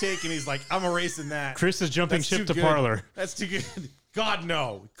had a good take, and he's like, "I'm erasing that." Chris is jumping That's ship too to good. Parlor. That's too good. God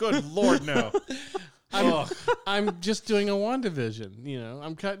no. Good Lord no. I'm just doing a WandaVision. You know,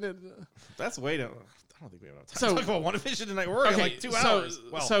 I'm cutting it. That's way down. I don't think we have enough time So- to talk about WandaVision tonight. We're already like 2 hours.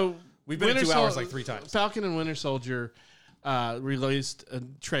 Well, so we've been at Winter 2 hours Sol- like 3 times. Falcon and Winter Soldier released a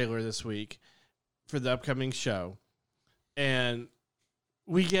trailer this week for the upcoming show, and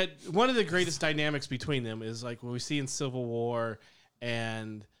we get one of the greatest dynamics between them is like when we see in Civil War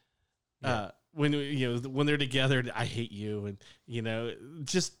and when they're together, I hate you, and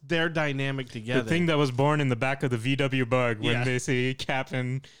just their dynamic together. The thing that was born in the back of the VW Bug when Yeah. they see Cap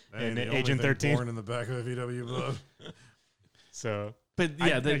and Agent 13. Born in the back of the VW Bug. So, But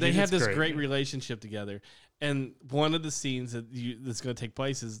yeah, they think have it's this great. great relationship together. And one of the scenes that's going to take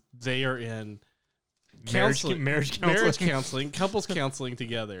place is they are in marriage counseling. counseling, couples counseling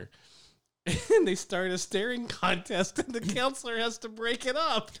together. And they start a staring contest, and the counselor has to break it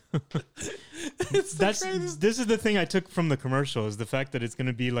up. It's the greatest. This is the thing I took from the commercial is the fact that it's going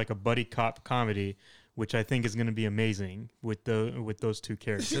to be like a buddy cop comedy, which I think is going to be amazing with those two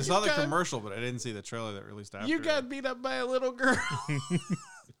characters. It's not the commercial, but I didn't see the trailer that released after. You got beat up by a little girl.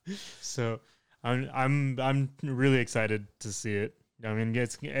 So I'm really excited to see it. I mean,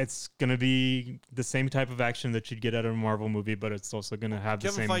 it's gonna be the same type of action that you'd get out of a Marvel movie, but it's also gonna have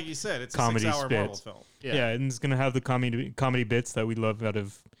Kevin the same Feige said it's comedy a 6-hour Marvel spits. film. Yeah, and it's gonna have the comedy bits that we love out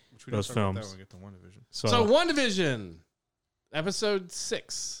of Which we those didn't talk about that films. when we get to WandaVision. So WandaVision, episode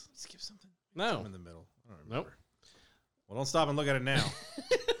 6. Skip something. No, I'm in the middle. I don't remember. Nope. Well, don't stop and look at it now.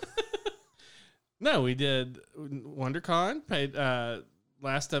 No, we did WonderCon, paid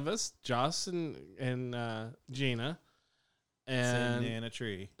Last of Us, Joss and Gina, Sitting and in a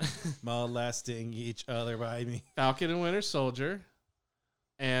tree, molesting each other by me. Falcon and Winter Soldier,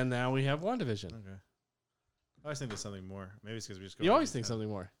 and now we have WandaVision. Okay. I always think there's something more. Maybe it's because we just go. You always think something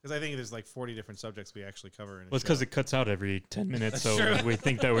more. Because I think there's like 40 different subjects we actually cover in. Well, it's because it cuts out every 10 minutes, That's so true. we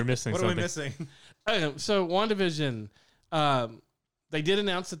think that we're missing What something. are we missing? Okay, so WandaVision, they did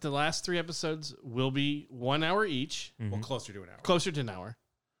announce that the last 3 episodes will be 1 hour each, Mhm. Well, closer to an hour. closer to an hour,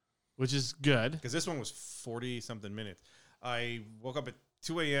 which is good. Because this one was 40 something minutes. I woke up at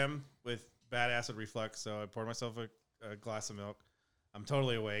 2 a.m. with bad acid reflux, so I poured myself a glass of milk. I'm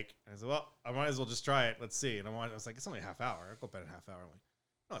totally awake. And I said, well, I might as well just try it. Let's see. And I was like, it's only a half hour. I'll go bed in a half hour. I'm like,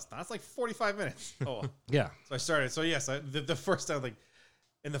 no, it's not. It's like 45 minutes. Oh, Yeah. so I started. So yes, the first time, like,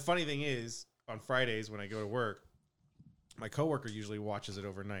 and the funny thing is, on Fridays when I go to work, my coworker usually watches it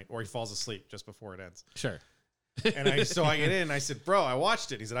overnight, or he falls asleep just before it ends. Sure. And I get in, and I said, bro, I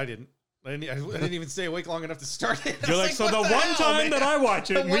watched it. He said, I didn't even stay awake long enough to start it. I You're was like, so what the one hell, time man? that I watch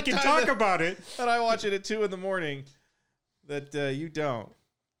it, The and we one can time talk that- about it. that I watch it at 2 a.m. that you don't.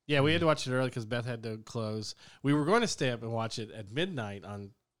 Yeah, we had to watch it early because Beth had to close. We were going to stay up and watch it at midnight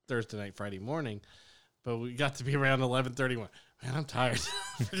on Thursday night, Friday morning, but we got to be around 11:31. Man, I'm tired.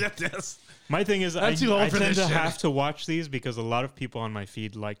 Forget this. My thing is, I too old for tend this to shit. have to watch these because a lot of people on my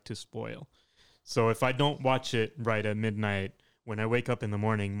feed like to spoil. So if I don't watch it right at midnight, when I wake up in the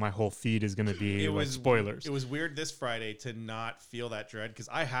morning, my whole feed is going to be spoilers. It was weird this Friday to not feel that dread because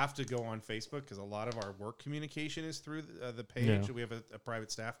I have to go on Facebook because a lot of our work communication is through the page. Yeah. We have a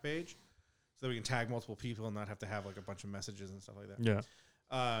private staff page. so that we can tag multiple people and not have to have like a bunch of messages and stuff like that. Yeah.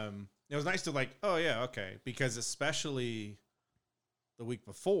 It was nice to like, oh yeah, okay, because especially the week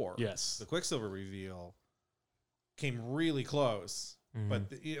before, Yes. the Quicksilver reveal came really close, but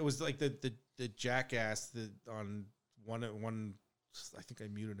it was like the jackass on one. I think I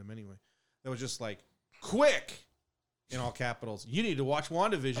muted him anyway. That was just like quick in all capitals. You need to watch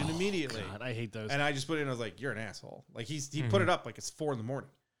WandaVision immediately. God, I hate those. And I just put it in. I was like, "You're an asshole." Like he put it up like it's 4 a.m.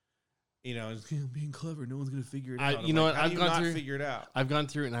 You know, it's being clever. No one's gonna figure it out. You know what? I've gone through. Figure it out. I've gone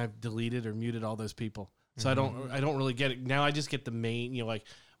through it and I've deleted or muted all those people. So I don't really get it. Now I just get the main. You know, like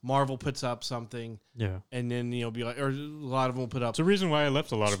Marvel puts up something. Yeah. And then be like, or a lot of them will put up. It's the reason why I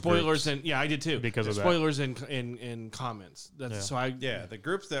left a lot of spoilers groups. and I did too because of spoilers in comments. That's so the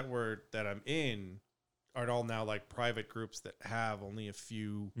groups that I'm in are all now like private groups that have only a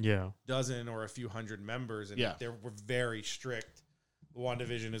few dozen or a few hundred members, and we're very strict.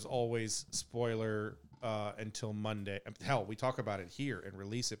 WandaVision is always spoiler until Monday. Hell, we talk about it here and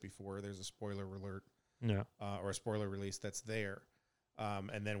release it before there's a spoiler alert, or a spoiler release that's there,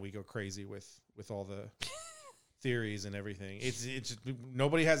 and then we go crazy with all the theories and everything. It's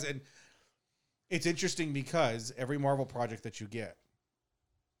nobody has, and it's interesting because every Marvel project that you get,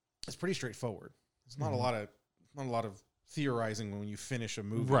 it's pretty straightforward. It's not a lot of theorizing when you finish a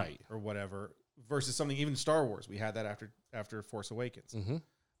movie or whatever. Versus something, even Star Wars, we had that after Force Awakens.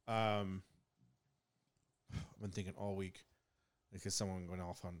 I've been thinking all week because someone went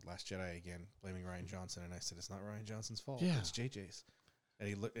off on Last Jedi again, blaming Rian Johnson, and I said it's not Rian Johnson's fault. Yeah. It's JJ's. And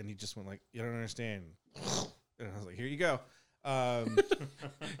he looked and he just went like, "You don't understand." And I was like, "Here you go."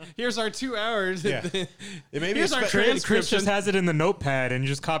 Here's our 2 hours. Yeah. Here's our Chris transcription. just has it in the notepad and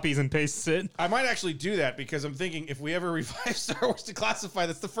just copies and pastes it. I might actually do that because I'm thinking if we ever revive Star Wars Declassified,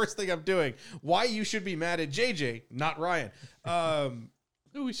 that's the first thing I'm doing. Why you should be mad at JJ, not Ryan.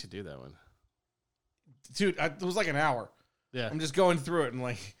 Ooh, we should do that one. Dude, it was like an hour. Yeah. I'm just going through it and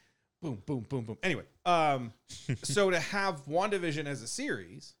like, boom, boom, boom, boom. Anyway, so to have WandaVision as a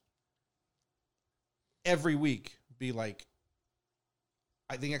series every week be like,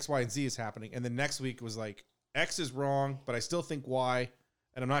 I think X, Y, and Z is happening. And then next week was like, X is wrong, but I still think Y,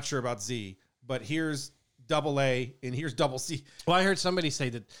 and I'm not sure about Z. But here's double A, and here's double C. Well, I heard somebody say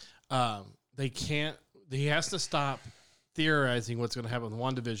that he has to stop theorizing what's going to happen with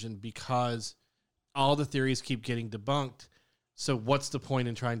WandaVision because all the theories keep getting debunked. So what's the point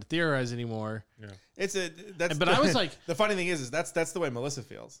in trying to theorize anymore? Yeah. But I was like, the funny thing is that's the way Melissa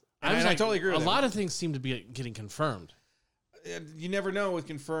feels. And I totally agree with a lot of things seem to be getting confirmed. You never know with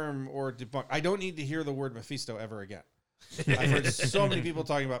confirm or debunk. I don't need to hear the word Mephisto ever again. I've heard so many people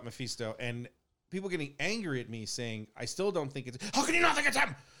talking about Mephisto and people getting angry at me saying, I still don't think it's, how can you not think it's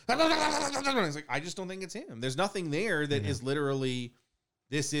him? It's like, I just don't think it's him. There's nothing there that is literally,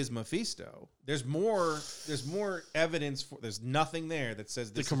 this is Mephisto. There's more evidence for, there's nothing there that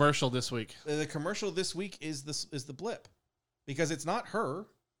says this. The commercial this week. The commercial this week is the blip because it's not her.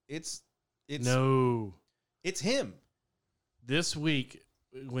 It's him. This week,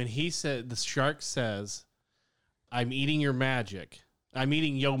 when he said, the shark says, I'm eating your magic. I'm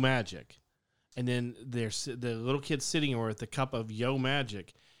eating yo magic. And then there's the little kid sitting there with the cup of yo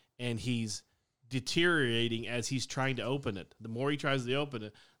magic, and he's deteriorating as he's trying to open it. The more he tries to open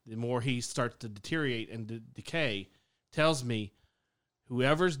it, the more he starts to deteriorate and decay. Tells me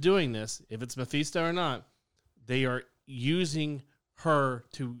whoever's doing this, if it's Mephisto or not, they are using her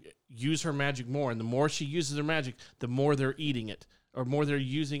to use her magic more, and the more she uses her magic, the more they're eating it, or more they're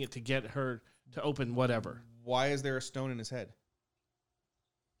using it to get her to open whatever. Why is there a stone in his head?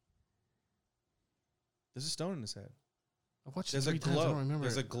 There's a stone in his head. I watched There's it 3 times, I don't remember.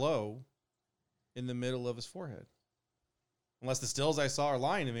 There's a glow in the middle of his forehead. Unless the stills I saw are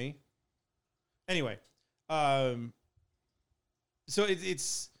lying to me. Anyway, so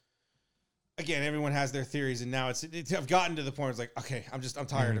it's again, everyone has their theories, and now I've gotten to the point where it's like, okay, I'm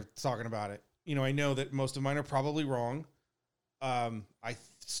tired of talking about it. You know, I know that most of mine are probably wrong. I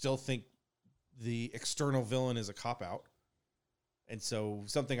still think the external villain is a cop-out. And so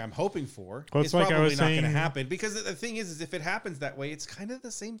something I'm hoping for is like probably not going to happen. Because the thing is if it happens that way, it's kind of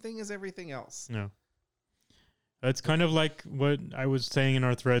the same thing as everything else. No. It's kind of like what I was saying in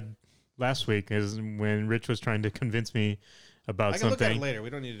our thread last week is when Rich was trying to convince me about something. I can look at it later. We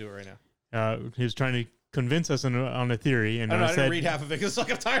don't need to do it right now. He was trying to convince us on a theory. And I didn't read half of it because I'm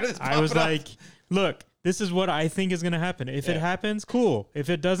tired of this. I was like, look, this is what I think is going to happen. If it happens, cool. If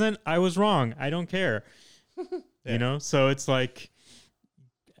it doesn't, I was wrong. I don't care. You know? So it's like,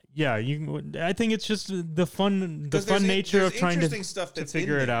 I think it's just the fun nature of trying to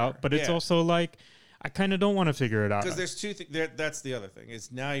figure it out. But it's also like, I kind of don't want to figure it out. Because there's two things. That's the other thing.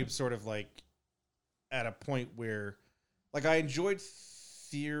 Is now you've sort of like, at a point where, like, I enjoyed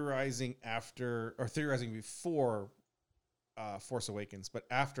theorizing before Force Awakens, but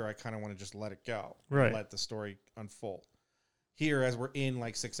after I kind of want to just let it go, Right. let the story unfold. Here, as we're in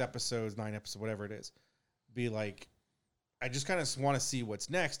like 6 episodes, 9 episodes, whatever it is, be like, I just kind of want to see what's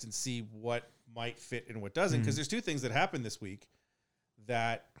next and see what might fit and what doesn't. Because there's 2 things that happened this week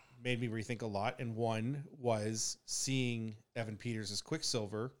that made me rethink a lot. And one was seeing Evan Peters as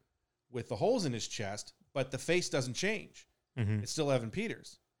Quicksilver with the holes in his chest, but the face doesn't change. Mm-hmm. It's still Evan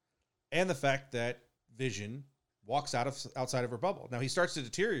Peters. And the fact that Vision walks outside of her bubble. Now he starts to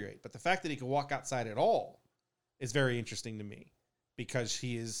deteriorate, but the fact that he can walk outside at all is very interesting to me, because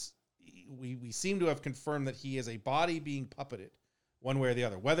we seem to have confirmed that he is a body being puppeted one way or the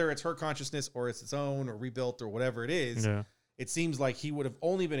other, whether it's her consciousness or it's its own or rebuilt or whatever it is. Yeah. It seems like he would have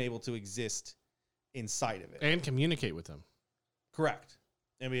only been able to exist inside of it. And communicate with them. Correct.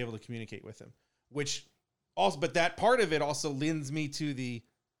 And be able to communicate with him, which also, but that part of it also lends me to the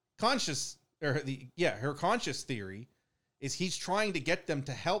conscious, or her conscious theory is he's trying to get them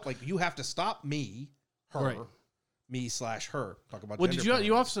to help. Like, you have to stop me, her, Right. me/her. Talk about. Well, gender did you pronouns.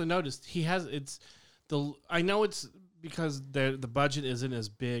 also noticed he has I know it's because the budget isn't as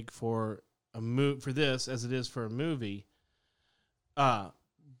big for for this as it is for a movie.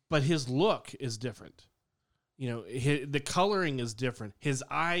 But his look is different. You know, the coloring is different. His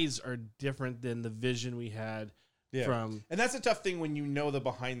eyes are different than the Vision we had from. And that's a tough thing when you know the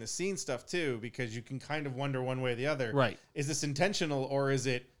behind the scenes stuff too, because you can kind of wonder one way or the other. Right. Is this intentional, or is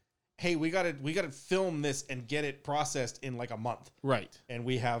it, hey, we got to film this and get it processed in like a month, Right. and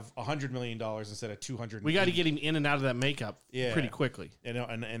we have $100 million instead of 200. We got to get him in and out of that makeup pretty quickly. You know,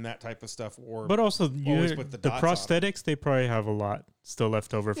 and that type of stuff. Or But also, always put the the dots on. prosthetics, they probably have a lot still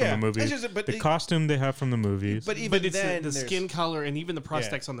left over from Yeah, the movie. it's just- but the the- costume they have from the movies, but even But it's then, the there's- skin color and even the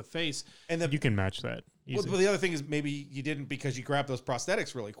prosthetics on the face. and the you can match that. Well, Easy. but the other thing is maybe you didn't because you grabbed those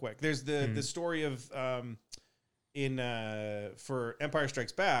prosthetics really quick. There's the story of for Empire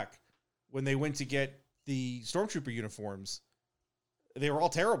Strikes Back, when they went to get the Stormtrooper uniforms, they were all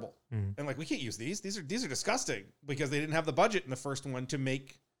terrible. And like, we can't use these. These are disgusting, because they didn't have the budget in the first one to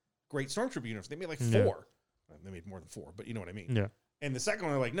make great Stormtrooper uniforms. They made like 4. Yeah. Well, they made more than 4, but you know what I mean. Yeah. And the second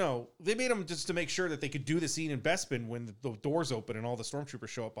one, they're like, no, they made them just to make sure that they could do the scene in Bespin when the doors open and all the Stormtroopers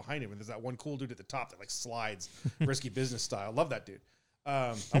show up behind him. And there's that one cool dude at the top that like slides Risky Business style. Love that dude.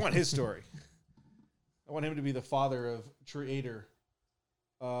 I want his story. I want him to be the father of Creator.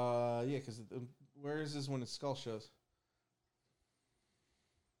 Because where is this when his skull shows?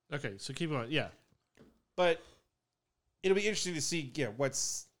 Okay, so keep going. Yeah. But it'll be interesting to see,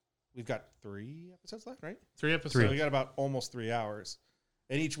 we've got 3 episodes left, right? 3 episodes. So we got about almost 3 hours.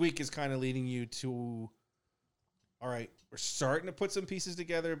 And each week is kind of leading you to, all right, we're starting to put some pieces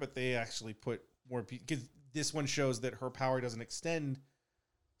together, but they actually put more pieces. Because this one shows that her power doesn't extend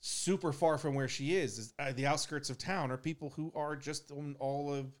super far from where she is. The outskirts of town are people who are just on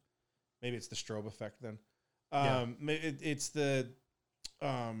all of, maybe it's the strobe effect then. It's the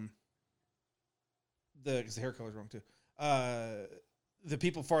because the hair color's wrong too. The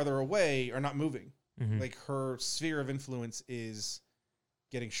people farther away are not moving. Like, her sphere of influence is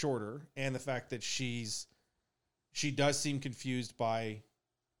getting shorter, and the fact that she does seem confused by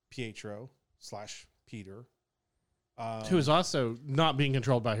Pietro/Peter, Who is also not being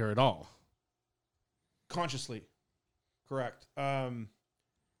controlled by her at all. consciously. Correct.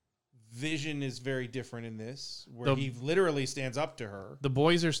 Vision is very different in this, where he literally stands up to her. The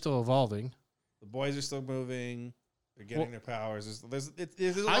boys are still evolving. The boys are still moving. They're getting their powers. There's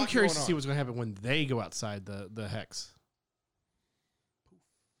a lot I'm curious to going see on. what's going to happen when they go outside the hex.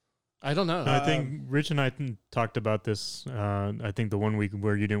 I don't know. I think Rich and I talked about this. I think the one week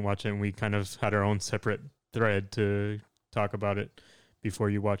where you didn't watch it, and we kind of had our own separate thread to talk about it before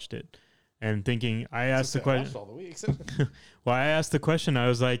you watched it. And thinking, I asked the question. All the weeks. Well, I asked the question. I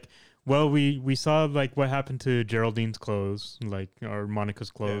was like, well, we saw like what happened to Geraldine's clothes, like, or Monica's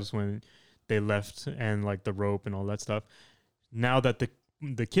clothes when they left, and like the rope and all that stuff. Now that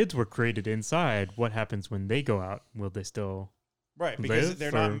the kids were created inside, what happens when they go out? Will they still? Right, because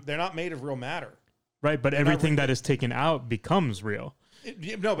live, they're not made of real matter. Right, but everything that is taken out becomes real. But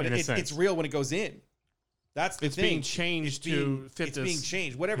it's real when it goes in. That's the It's thing. being changed to fit It's this. being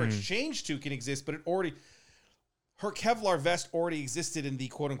changed. Whatever it's changed to can exist, but her Kevlar vest already existed in the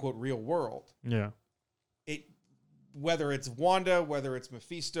quote unquote real world. Yeah. Whether it's Wanda, whether it's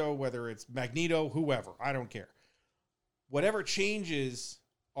Mephisto, whether it's Magneto, whoever, I don't care. Whatever changes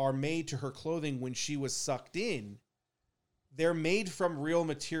are made to her clothing when she was sucked in, they're made from real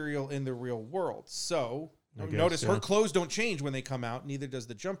material in the real world. So I guess, notice her yeah. clothes don't change when they come out, neither does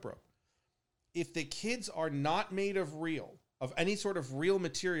the jump rope. if the kids are not made of any sort of real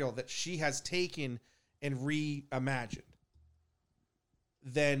material that she has taken and reimagined,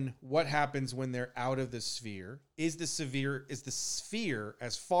 then what happens when they're out of the sphere? Is the sphere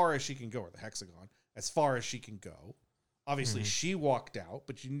as far as she can go, or the hexagon as far as she can go? Obviously, she walked out,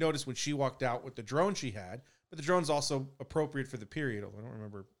 but you notice when she walked out with the drone she had, but the drone's also appropriate for the period. Although I don't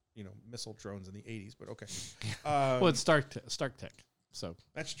remember, missile drones in the 80s, but okay. Well, it's Stark Tech, so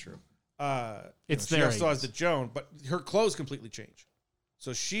that's true. It's she there. also has the drone, but her clothes completely change,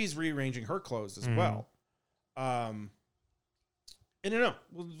 so she's rearranging her clothes as well. I don't know.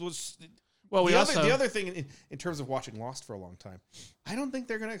 Well, The other thing in terms of watching Lost for a long time, I don't think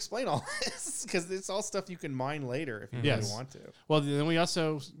they're going to explain all this because it's all stuff you can mine later if you really want to. Well, then we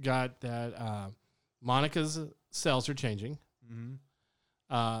also got that Monica's cells are changing.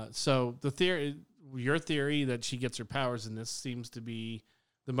 So your theory that she gets her powers in this seems to be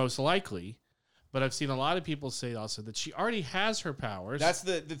the most likely. But I've seen a lot of people say also that she already has her powers. That's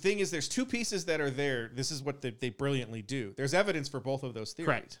the thing is there's two pieces that are there. This is what they brilliantly do. There's evidence for both of those theories.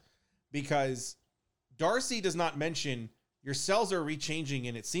 Correct. Because Darcy does not mention your cells are rechanging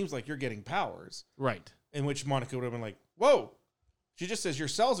and it seems like you're getting powers. Right. In which Monica would have been like, whoa. She just says your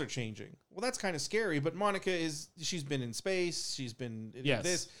cells are changing. Well, that's kind of scary, but Monica she's been in space. She's been in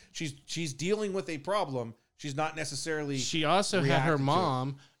this. She's dealing with a problem. She's not necessarily. She also had her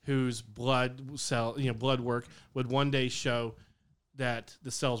mom, whose blood work would one day show that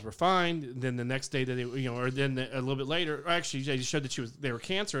the cells were fine. Then the next day that they, or then a little bit later, actually they showed that they were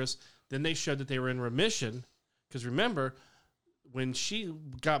cancerous. Then they showed that they were in remission. Because remember, when she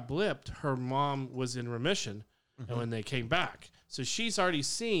got blipped, her mom was in remission, and when they came back, so she's already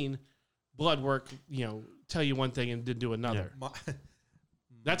seen blood work. Tell you one thing and then do another. Yeah.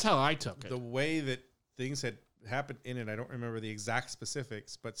 That's how I took it. The way that things had happened in it, I don't remember the exact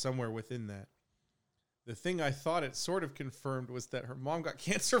specifics, but somewhere within that, the thing I thought it sort of confirmed was that her mom got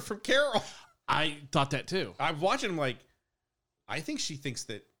cancer from Carol. I thought that too. I'm watching like, I think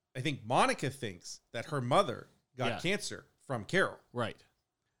Monica thinks that her mother got cancer from Carol. Right.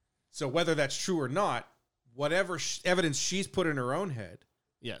 So whether that's true or not, whatever evidence she's put in her own head,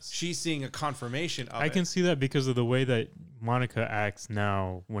 yes, she's seeing a confirmation of it. I can see that because of the way that Monica acts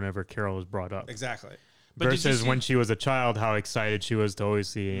now whenever Carol is brought up. Exactly. But versus when she was a child, how excited she was to always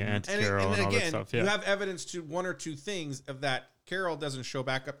see Aunt Carol and all that stuff. Yeah. You have evidence to one or two things of that. Carol doesn't show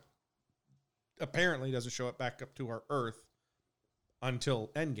back up, apparently doesn't show up back up to our Earth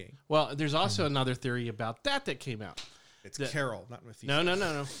until Endgame. Well, there's also another theory about that came out. It's Carol, not Methuselah.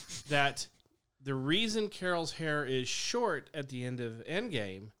 No. That the reason Carol's hair is short at the end of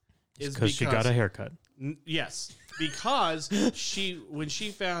Endgame is because she got a haircut. Yes, because when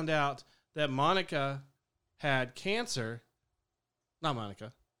she found out that Monica had cancer, not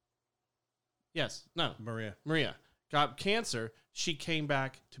Monica. Yes, no, Maria got cancer. She came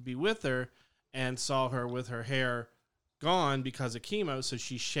back to be with her and saw her with her hair gone because of chemo, so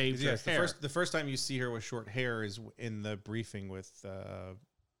she shaved her hair. The first time you see her with short hair is in the briefing with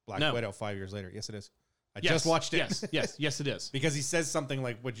Black Widow 5 years later. Yes, it is. I just watched it. Yes, it is. Because he says something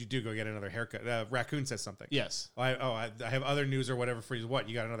like, "What'd you do? Go get another haircut." Raccoon says something. Yes. I have other news or whatever for you. What?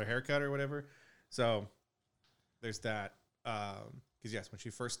 You got another haircut or whatever? So there's that. Because yes,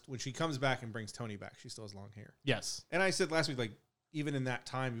 when she comes back and brings Tony back, she still has long hair. Yes. And I said last week, like even in that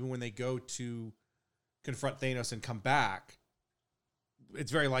time, even when they go to confront Thanos and come back,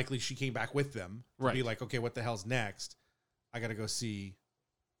 it's very likely she came back with them to be like, okay, what the hell's next? I got to go see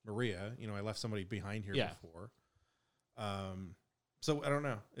Maria. I left somebody behind here before. So I don't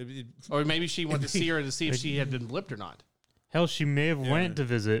know. Or maybe she wanted to see her to see if she had been blipped or not. Hell, she may have went to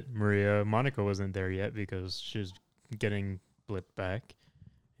visit Maria. Monica wasn't there yet because she was getting blipped back.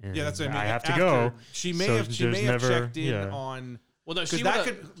 And that's what I mean. I have to go. She may have checked in on. Well, no,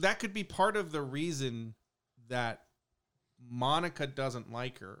 that could be part of the reason that Monica doesn't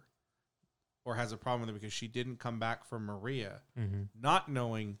like her or has a problem with her, because she didn't come back from Maria, not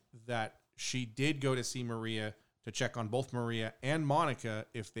knowing that she did go to see Maria to check on both Maria and Monica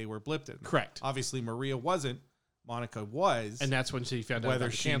if they were blipped. Correct. Obviously, Maria wasn't. Monica was, and that's when she found out whether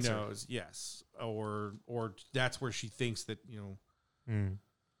about the she cancer. knows, yes, or that's where she thinks that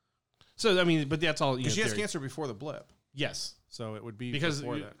So I mean, but that's all. Because she has cancer before the blip. Yes. So it would be because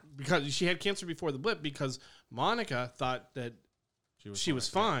that. She had cancer before the blip, because Monica thought that she was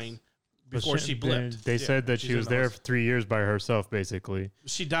fine before she blipped. They said that she was there for 3 years by herself, basically.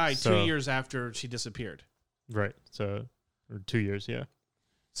 She died 2 years after she disappeared. Right. So, or 2 years, yeah.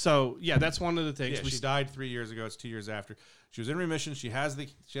 So yeah, that's one of the things. Yeah, she died 3 years ago. It's 2 years after. She was in remission. She has the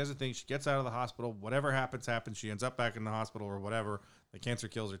thing. She gets out of the hospital. Whatever happens. She ends up back in the hospital or whatever. The cancer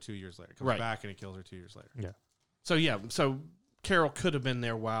kills her 2 years later. Comes back and it kills her 2 years later. Yeah. So Carol could have been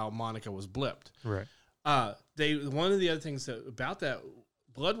there while Monica was blipped. Right. One of the other things about that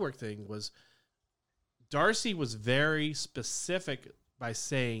blood work thing was Darcy was very specific by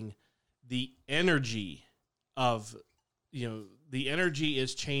saying the energy of, the energy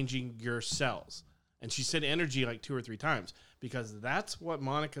is changing your cells. And she said energy like 2 or 3 times because that's what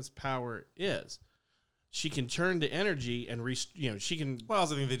Monica's power is. She can turn to energy and she can. Well, I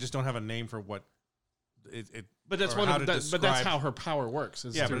think they just don't have a name for what it. But that's but that's how her power works.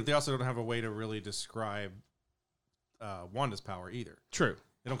 But they also don't have a way to really describe Wanda's power either. True.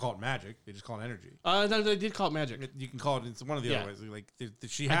 They don't call it magic; they just call it energy. No, they did call it magic. You can call it. It's one of the other ways. Like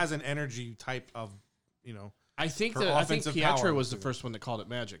she has an energy type of, I think Pietro was the first one that called it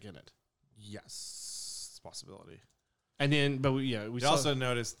magic in it. Yes, it's a possibility. And then, we also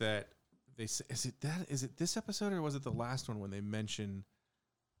noticed that is it this episode or was it the last one when they mention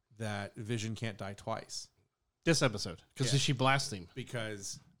that Vision can't die twice? This episode, because she blasts him.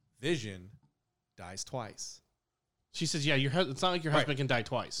 Because Vision dies twice. She says, "Yeah, it's not like your husband can die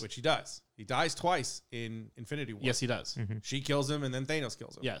twice," which he does. He dies twice in Infinity War. Yes, he does. Mm-hmm. She kills him, and then Thanos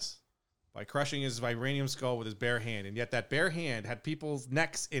kills him. Yes, by crushing his vibranium skull with his bare hand, and yet that bare hand had people's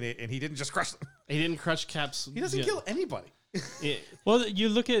necks in it, and he didn't just crush them. He didn't crush Cap's. He doesn't kill anybody. Well, you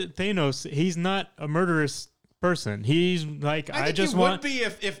look at Thanos; he's not a murderous person. He's like, I just want. Would be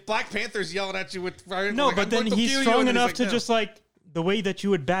if Black Panther's yelling at you with fire. No, but then he's strong enough to just like the way that you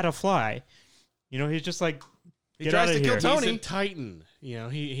would bat a fly. He's just like. He tries to kill Tony. He's a Titan.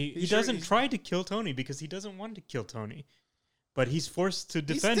 He doesn't try to kill Tony because he doesn't want to kill Tony. But he's forced to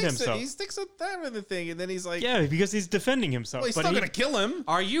defend himself. He sticks a thumb in the thing, and then he's like... Yeah, because he's defending himself. Well, he's still going to kill him.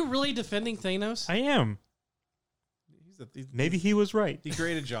 Are you really defending Thanos? I am. Maybe he was right. He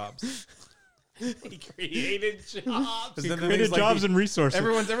created jobs. He created jobs. He created jobs and resources.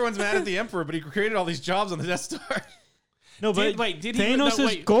 Everyone's mad at the Emperor, but he created all these jobs on the Death Star. No, but did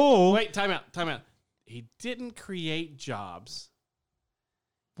Thanos' goal... Wait, time out. He didn't create jobs.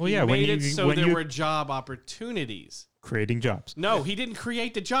 Well, he made it so there were job opportunities. Creating jobs. No, he didn't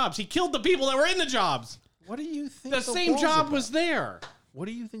create the jobs. He killed the people that were in the jobs. What do you think? The same job was there. What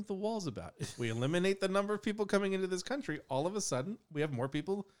do you think the wall's about? If we eliminate the number of people coming into this country, all of a sudden we have more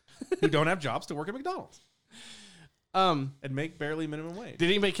people who don't have jobs to work at McDonald's. And make barely minimum wage. Did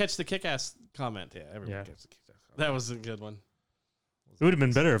anybody catch the kick-ass comment? Yeah, everyone catch the kick-ass comment. That was a good one. It would have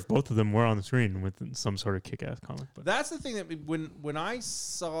been better if both of them were on the screen with some sort of kick-ass comic. But that's the thing that when I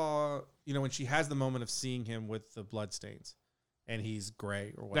saw, when she has the moment of seeing him with the bloodstains and he's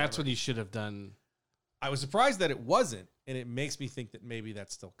gray or whatever. That's what he should have done. I was surprised that it wasn't, and it makes me think that maybe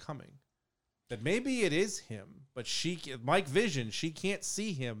that's still coming. That maybe it is him, but Mike Vision, she can't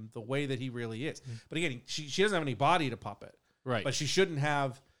see him the way that he really is. Mm-hmm. But again, she doesn't have any body to puppet. Right. But she shouldn't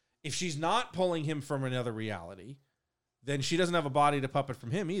have, if she's not pulling him from another reality, then she doesn't have a body to puppet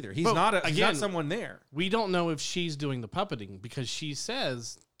from him either. He's not someone there. We don't know if she's doing the puppeting because she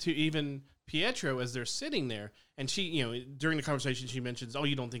says to even Pietro as they're sitting there, and she, during the conversation she mentions, "Oh,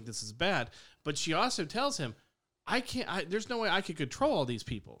 you don't think this is bad," but she also tells him, there's no way I could control all these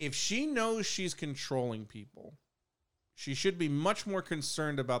people." If she knows she's controlling people, she should be much more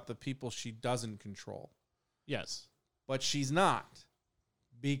concerned about the people she doesn't control. Yes. But she's not.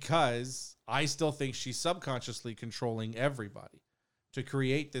 Because I still think she's subconsciously controlling everybody to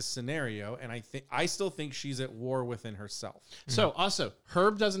create this scenario, and I still think she's at war within herself. So also,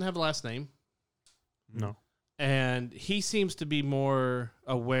 Herb doesn't have a last name. No. And he seems to be more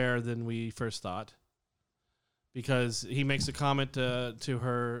aware than we first thought. Because he makes a comment to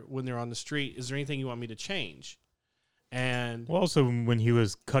her when they're on the street, "Is there anything you want me to change?" And also when he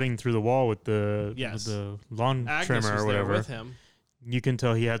was cutting through the wall with the lawn Agnes trimmer was or whatever there with him. You can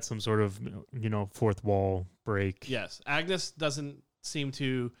tell he had some sort of, fourth wall break. Yes. Agnes doesn't seem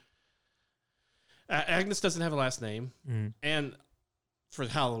to... Agnes doesn't have a last name. Mm-hmm. And for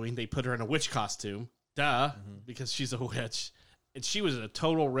Halloween, they put her in a witch costume. Duh. Mm-hmm. Because she's a witch. And she was a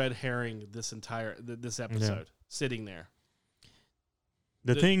total red herring this episode. Sitting there.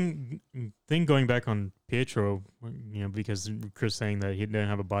 The thing going back on Pietro, because Chris saying that he didn't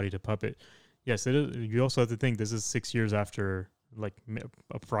have a body to puppet. Yes, it is. You also have to think this is 6 years after... like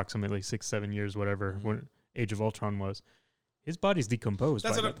approximately 6-7 years, whatever, when Age of Ultron was. His body's decomposed.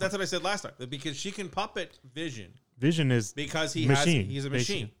 That's what I said last time. Because she can puppet Vision. Vision is because he's a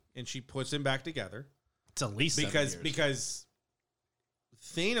machine, and she puts him back together. It's at least because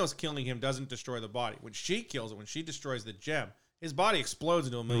Thanos killing him doesn't destroy the body. When she kills it, when she destroys the gem, His body explodes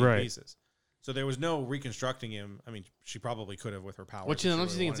into a million Right. pieces. So there was no reconstructing him. I mean, she probably could have with her power. Which if don't she you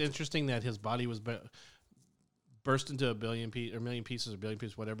really think it's wanted to. interesting that his body was burst into a million pieces,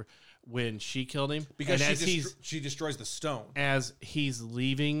 whatever, when she killed him? Because and she destroys the stone. as he's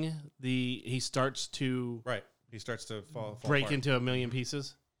leaving he starts to Right. He starts to fall break apart. into a million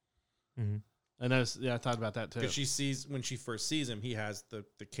pieces. Mm-hmm. And I thought about that too. Because she sees, when she first sees him, he has the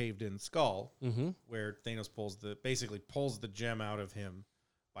caved in skull Mm-hmm. where Thanos basically pulls the gem out of him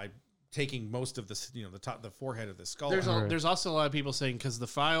by taking most of the forehead of the skull. There's out. Right. there's also a lot of people saying because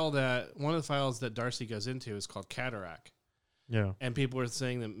one of the files that Darcy goes into is called Cataract, Yeah. and people are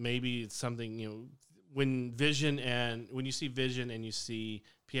saying that maybe it's something when you see Vision and you see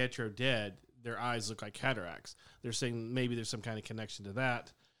Pietro dead, their eyes look like cataracts. They're saying maybe there's some kind of connection to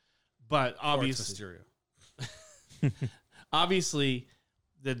that, but Or it's obviously, Mysterio. obviously,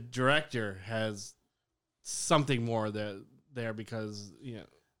 the director has something more there because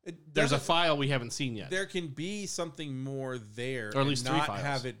there's a file we haven't seen yet. There can be something more there, Or at least and 3 not files.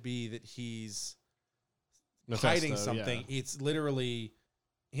 have it be that he's Mephisto, hiding yeah. something. It's literally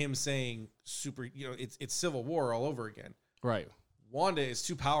him saying it's Civil War all over again. Right. Wanda is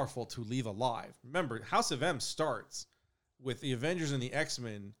too powerful to leave alive. Remember, House of M starts with the Avengers and the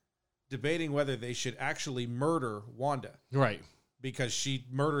X-Men debating whether they should actually murder Wanda Right. because she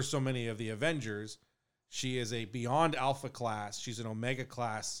murders so many of the Avengers. She is a beyond alpha class. She's an omega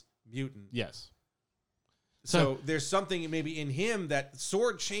class mutant. Yes. So there's something maybe in him that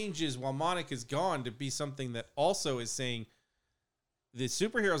Sword changes while Monica's gone to be something that also is saying the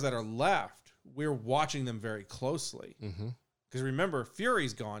superheroes that are left, we're watching them very closely. Mm-hmm. Because remember,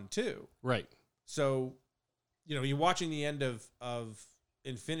 Fury's gone too. Right. So, you're watching the end of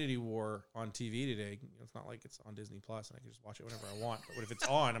Infinity War on TV today. It's not like it's on Disney Plus and I can just watch it whenever I want. But if it's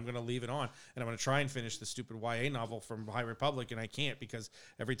on, I'm going to leave it on. And I'm going to try and finish the stupid YA novel from High Republic. And I can't because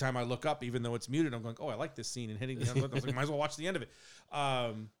every time I look up, even though it's muted, I'm going, oh, I like this scene. And hitting the I was like, might as well watch the end of it.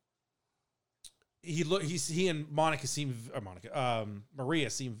 He and Maria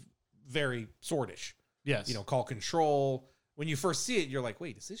seem very swordish. Yes. Call control. When you first see it, you're like,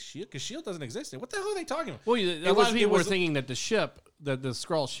 wait, is this S.H.I.E.L.D.? Because S.H.I.E.L.D. doesn't exist. What the hell are they talking about? Well, a lot of people were was- thinking that the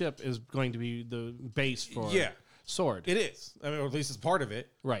Skrull ship is going to be the base for Sword. It is. I mean, or at least it's part of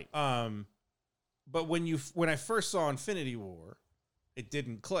it. Right. But when I first saw Infinity War, it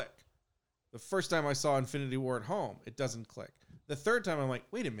didn't click. The first time I saw Infinity War at home, it doesn't click. The third time, I'm like,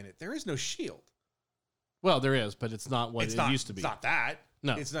 wait a minute, there is no S.H.I.E.L.D. Well, there is, but it's not what It's it not, used to be. It's not that.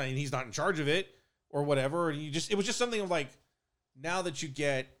 No. It's not. And he's not in charge of it or whatever. And it was just something of like, now that you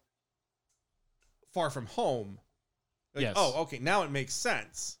get Far From Home, like, Yes. oh, okay, now it makes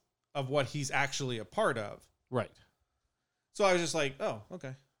sense of what he's actually a part of. Right. So I was just like, oh,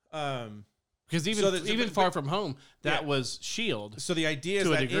 okay. Because even Far From Home, that was S.H.I.E.L.D. So the idea is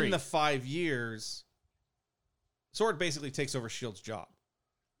To a that degree. in the 5 years, Sword basically takes over S.H.I.E.L.D.'s job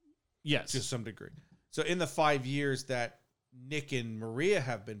Yes. to some degree. So in the 5 years that Nick and Maria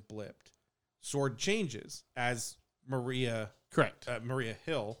have been blipped, Sword changes as Maria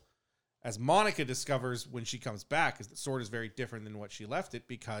Hill, as Monica discovers when she comes back, is that Sword is very different than what she left it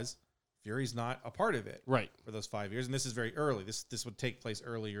because Fury's not a part of it Right. for those 5 years, and this is very early. This would take place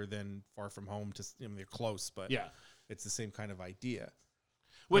earlier than Far From Home. They're close, but Yeah. it's the same kind of idea.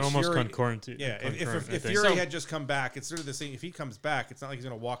 Which almost Fury- concurrent. Yeah, concurrent, if I think. Fury So- had just come back, it's sort of the same. If he comes back, it's not like he's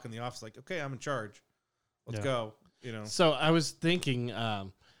going to walk in the office like, okay, I'm in charge. Let's Yeah. go. So I was thinking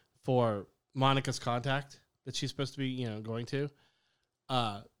for Monica's contact that she's supposed to be, going to,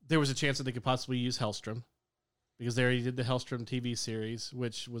 there was a chance that they could possibly use Hellstrom because they already did the Hellstrom TV series,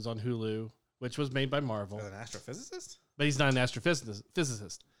 which was on Hulu, which was made by Marvel. As an astrophysicist? But he's not an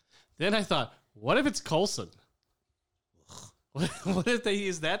astrophysicist. Then I thought, what if it's Coulson? What if they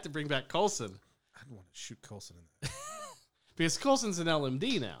use that to bring back Coulson? I'd want to shoot Coulson in that. Because Coulson's an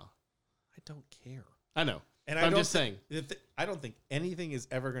LMD now. I don't care. I know. And I'm just saying. I don't think anything is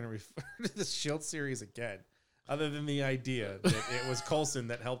ever going to refer to the S.H.I.E.L.D. series again, other than the idea that it was Coulson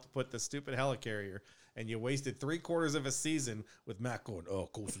that helped put the stupid helicarrier, and you wasted 3/4 of a season with Matt going, "Oh,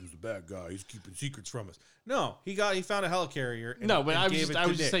 Coulson's the bad guy. He's keeping secrets from us." No, he found a helicarrier. And, No, but and I gave was it to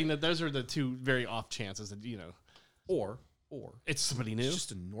just Nick. saying that those are the two very off chances that or it's somebody new. it's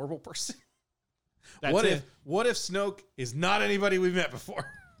just a normal person. That's What it. if Snoke is not anybody we've met before?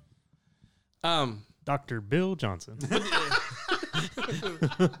 Dr. Bill Johnson.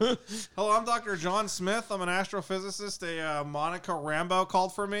 Hello, I'm Dr. John Smith. I'm an astrophysicist. Monica Rambeau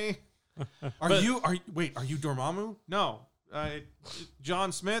called for me. Are you Dormammu? No.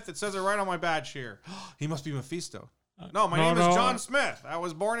 John Smith. It says it right on my badge here. He must be Mephisto. No, my name is John Smith. I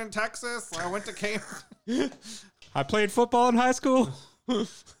was born in Texas. I went to Cambridge. I played football in high school.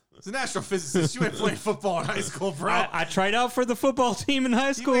 As a natural physicist, you ain't playing football in high school, bro. I tried out for the football team in high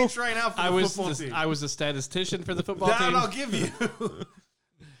You school. ain't trying out for the football team. I was a statistician for the football That team. I'll give you.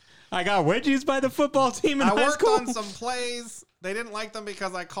 I got wedgies by the football team in I high worked school. on some plays. They didn't like them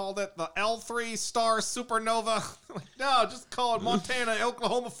because I called it the L3 Star Supernova. Like, no, just call it Montana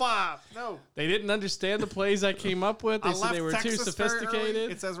Oklahoma 5. No. They didn't understand the plays I came up with. They I said left they were Texas too very early.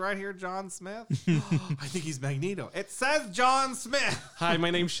 sophisticated. It says right here, John Smith. I think he's Magneto. It says John Smith. Hi,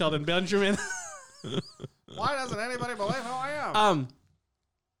 my name's Sheldon Benjamin. Why doesn't anybody believe who I am?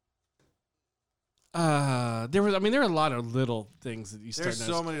 There are a lot of little things that you start There's so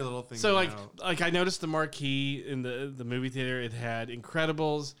noticing. many little things. So now. like I noticed the marquee in the movie theater. It had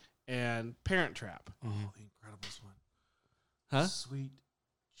Incredibles and Parent Trap. Oh, the Incredibles one. Huh? Sweet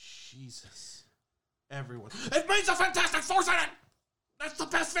Jesus. Everyone. It means a Fantastic Four's in it! That's the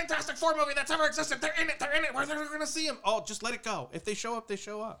best Fantastic Four movie that's ever existed. They're in it. They're in it. Where they're going to see him? Oh, just let it go. If they show up, they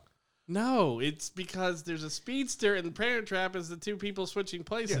show up. No, it's because there's a speedster and Parent Trap is the two people switching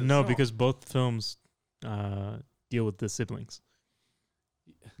places. No, No. because both films deal with the siblings.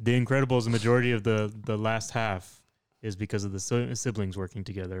 The Incredibles, the majority of the last half is because of the siblings working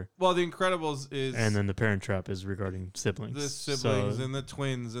together, Well, the Incredibles is and then the Parent Trap is regarding siblings. the siblings So, and the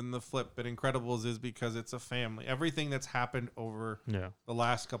twins and the flip. But Incredibles is because it's a family. Everything that's happened over yeah. the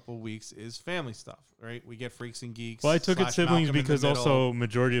last couple of weeks is family stuff, right? We get Freaks and Geeks. Well, I took it slash siblings Malcolm in the because Middle. also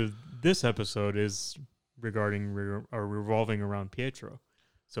majority of this episode is regarding or revolving around Pietro,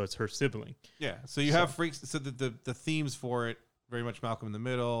 so it's her sibling. Yeah, so you have Freaks. So the themes for it very much Malcolm in the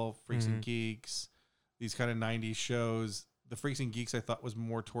Middle, Freaks and Mhm. Geeks, these kind of '90s shows. The Freaks and Geeks I thought was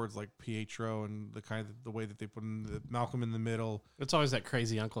more towards like Pietro and the way that they put in the Malcolm in the Middle It's always that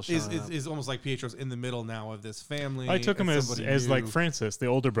crazy uncle showing up. is almost like Pietro's in the middle now of this family. I took him and as somebody like new. Francis, the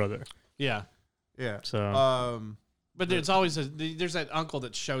older brother. Yeah. Yeah. So But there's always there's that uncle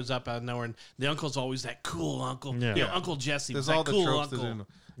that shows up out of nowhere, and the uncle's always that cool uncle. Yeah. You know, Uncle Jesse was there's all that the cool tropes. uncle.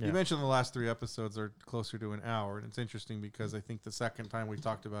 Yeah. You mentioned the last 3 episodes are closer to an hour, and it's interesting because I think the second time we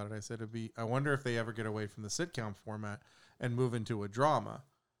talked about it, I said I wonder if they ever get away from the sitcom format and move into a drama.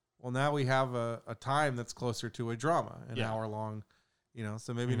 Well, now we have a time that's closer to a drama, an hour long,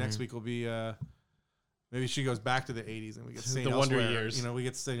 so maybe next week will be maybe she goes back to the 80s and we get St. The Wonder Elsewhere. Years. We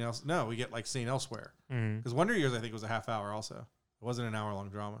get St. Elsewhere. No, we get like St. Elsewhere. mhm. Because Wonder Years, I think, was a half hour also. It wasn't an hour long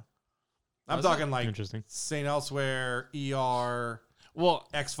drama. I'm Was it? talking like Interesting. St. Elsewhere, ER, Well,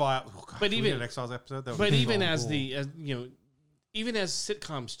 X-Files. Oh, God, But can we even- get an X-Files episode? That would but be even so as cool. even as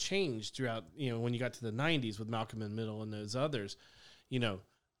sitcoms changed throughout, when you got to the 90s with Malcolm in the Middle and those others,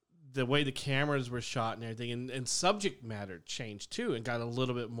 the way the cameras were shot and everything, and subject matter changed too and got a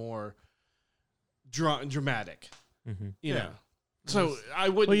little bit more dramatic. Mhm. You Yeah. know, so I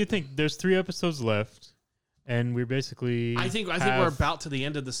would. Well, you think there's 3 episodes left, and we're basically I think we're have about to the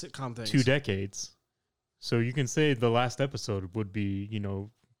end of the sitcom thing. 2 decades. So you can say the last episode would be,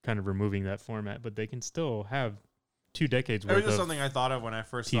 kind of removing that format, but they can still have 2 decades It was worth just of something I thought of when I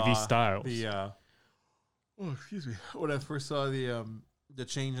first TV saw styles. the. Excuse me. When I first saw the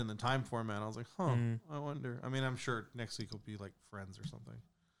change in the time format, I was like, "Huh, Mhm. I wonder." I mean, I'm sure next week will be like Friends or something.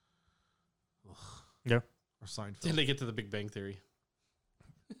 Ugh. Yeah. Or Seinfeld. Then they get to the Big Bang Theory,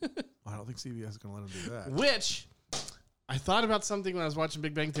 I don't think CBS is going to let them do that. which I thought about something when I was watching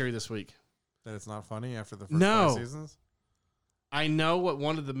Big Bang Theory this week. That it's not funny after the first No. 5 seasons. I know what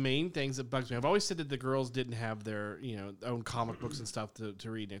one of the main things that bugs me. I've always said that the girls didn't have their own comic books and stuff to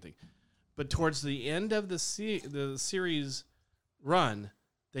read and everything, but towards the end of the series run,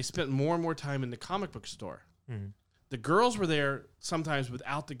 they spent more and more time in the comic book store. Mhm. The girls were there sometimes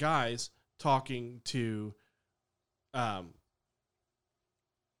without the guys talking to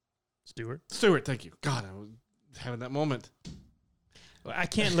Stewart. Stewart. Thank you. God, I was having that moment. I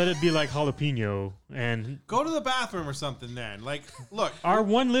can't let it be like jalapeno. And Go to the bathroom or something. Then, like, look. our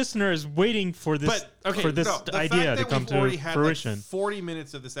one listener is waiting for this But, okay, for this No, the idea fact to that come we've already to had fruition. Like 40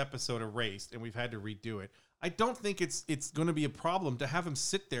 minutes of this episode erased, and we've had to redo it. I don't think it's going to be a problem to have him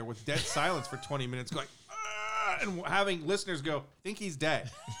sit there with dead silence for 20 minutes, going, "Ah," and having listeners go, "Think he's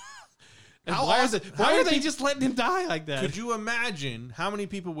dead." And How why awesome- why how are many they peop- just letting him die like that? Could you imagine how many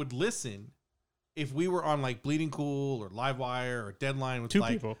people would listen if we were on like Bleeding Cool or Livewire or Deadline with 2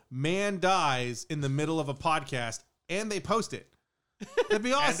 like people. man dies in the middle of a podcast and they post it? That'd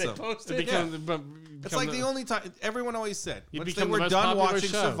be awesome. It becomes, It's like the only time everyone always said You once they become the were most done popular watching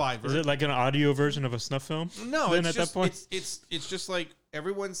show. Survivor. Is it like an audio version of a snuff film? No, Then it's at just that point, it's just like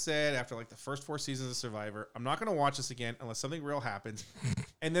everyone said after like the first 4 seasons of Survivor, I'm not going to watch this again unless something real happens.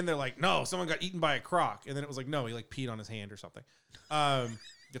 And then they're like, no, someone got eaten by a croc, and then it was like, no, he like peed on his hand or something.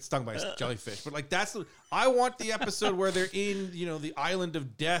 get stung by a jellyfish. But like I want the episode where they're in, the island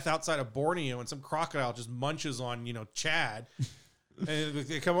of death outside of Borneo and some crocodile just munches on, Chad. And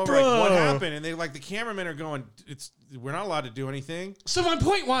they come over like, what happened? And they the cameramen are going, we're not allowed to do anything. So my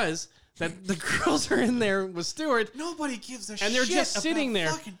point was that the girls are in there with Stewart. Nobody gives a shit. And they're just sitting there.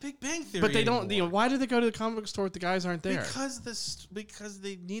 Fucking Big Bang Theory. But they don't. Why do they go to the comic book store if the guys aren't there? Because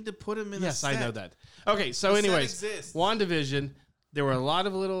they need to put them in. Yes, a set. I know that. Okay, so The anyways, set exists. WandaVision. There were a lot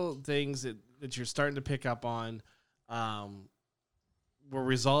of little things that you're starting to pick up on. We're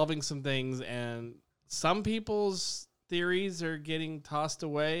resolving some things, and some people's theories are getting tossed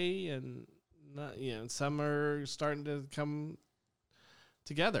away, and not, some are starting to come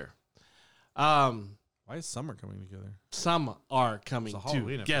together. Why is summer coming together? Some are coming It's a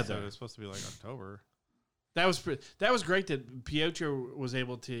Halloween together. episode. It's supposed to be like October. That was great that Pietro was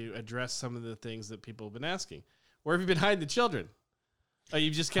able to address some of the things that people have been asking. Where have you been hiding the children? Oh, you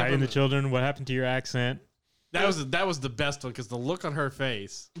just kept Hiding the them- children. What happened to your accent? That was the best one because the look on her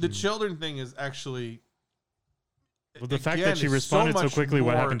face. The children thing is actually Well, the fact that she is responded so much quickly,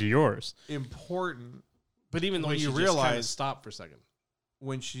 what more happened to yours? important But even the When way you she just kind of realize- stopped for a second.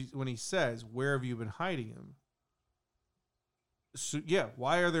 when he says, "Where have you been hiding him?" So yeah,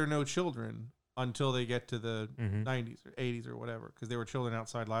 why are there no children until they get to the Mhm. 90s or 80s or whatever? Because they were children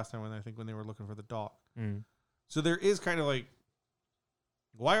outside last time when they were looking for the dog. Mm. So there is kind of like,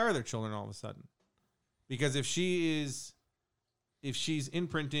 why are there children all of a sudden? Because if she's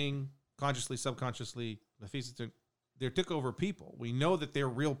imprinting consciously, subconsciously, they took over people. We know that they're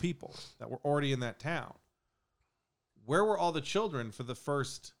real people that were already in that town. Where were all the children for the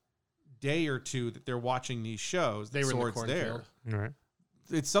first day or two that they're watching these shows? They were in the Sword's there. cornfield. All right.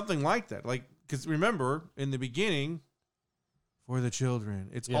 It's something like that. Like, because remember in the beginning, for the children,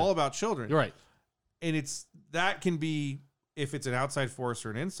 it's Yeah. all about children. You're right. And that can be, if it's an outside force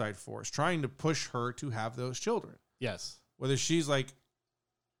or an inside force, trying to push her to have those children. Yes. Whether she's like,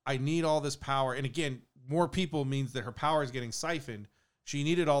 I need all this power. And again, more people means that her power is getting siphoned. She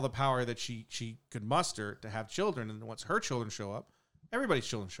needed all the power that she could muster to have children. And once her children show up, everybody's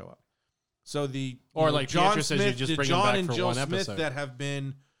children show up. So like John Pietro says, you Smith, just the bring them John back and for Jill one Smith episode. that have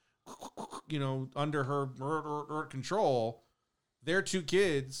been, under her control, their two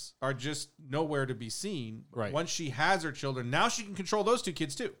kids are just nowhere to be seen. Right. Once she has her children, now she can control those two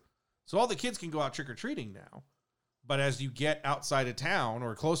kids too. So all the kids can go out trick-or-treating now. But as you get outside of town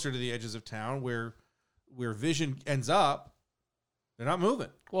or closer to the edges of town where Vision ends up, they're not moving.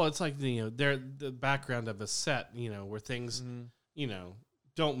 Well, it's like they're the background of a set, where things,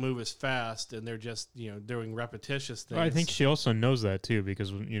 don't move as fast, and they're just doing repetitious things. Well, I think she also knows that too,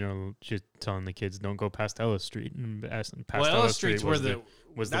 because she's telling the kids don't go past Ellis Street, and past Ellis Street's where was the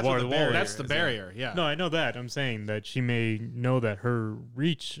the that's wall. where the barrier that's the is, barrier. Yeah. No, I know that. I'm saying that she may know that her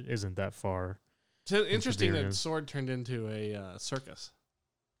reach isn't that far. So interesting that areas. Sword turned into a circus.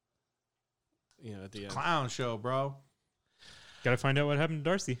 At the end. Clown show, bro. Got to find out what happened to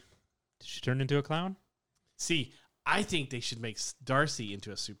Darcy. Did she turn into a clown? See, I think they should make Darcy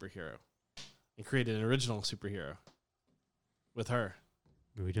into a superhero and create an original superhero with her.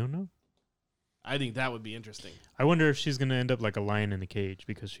 We don't know. I think that would be interesting. I wonder if she's going to end up like a lion in a cage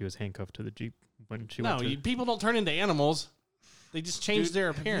because she was handcuffed to the Jeep when she No, went to... people don't turn into animals. They just change Dude, their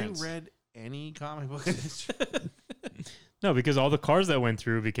appearance. Have you read any comic book? No, because all the cars that went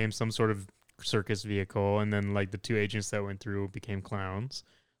through became some sort of circus vehicle, and then like the two agents that went through became clowns.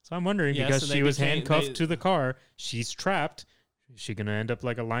 So I'm wondering, Yes, because and she they was became- handcuffed they- to the car, she's trapped. Is she going to end up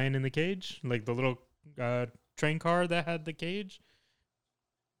like a lion in the cage? Like the little train car that had the cage?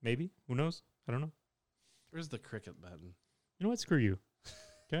 Maybe. Who knows? I don't know. Where's the cricket button? You know what? Screw you.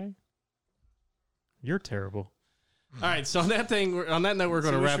 Okay? You're terrible. All right, so on that note, we're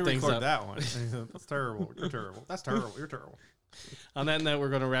going to wrap things up. That one. That's terrible. You're terrible. That's terrible. You're terrible. On that note, we're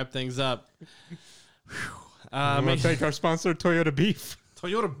going to wrap things up. I'm going to thank our sponsor, Toyota Beef.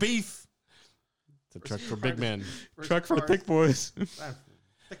 Toyota Beef. The truck for big men. Truck for thick boys.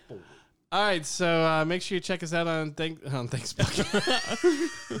 Thick boy. All right, so make sure you check us out on Facebook.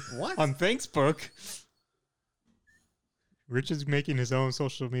 What? On Facebook. Rich is making his own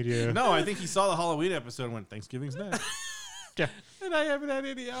social media. No, I think he saw the Halloween episode and went, Thanksgiving's next. And I haven't had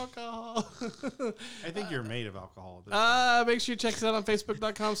any alcohol. I think you're made of alcohol. Make sure you check us out on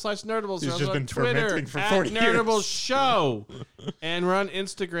Facebook.com/Nerdables. He's We're just on been Twitter fermenting for at 40 years. Nerdables Show. And we're on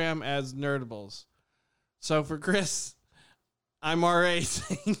Instagram as Nerdables. So for Chris, I'm RA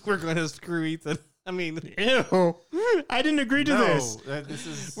saying we're going to screw Ethan. I mean, Ew. I didn't agree to this. This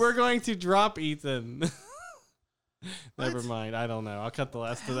is. we're going to drop Ethan. Never What? mind. I don't know. I'll cut the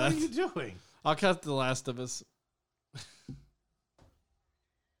last of What that. are you doing? I'll cut the last of us.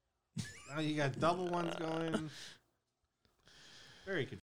 You got double ones going. Very confusing.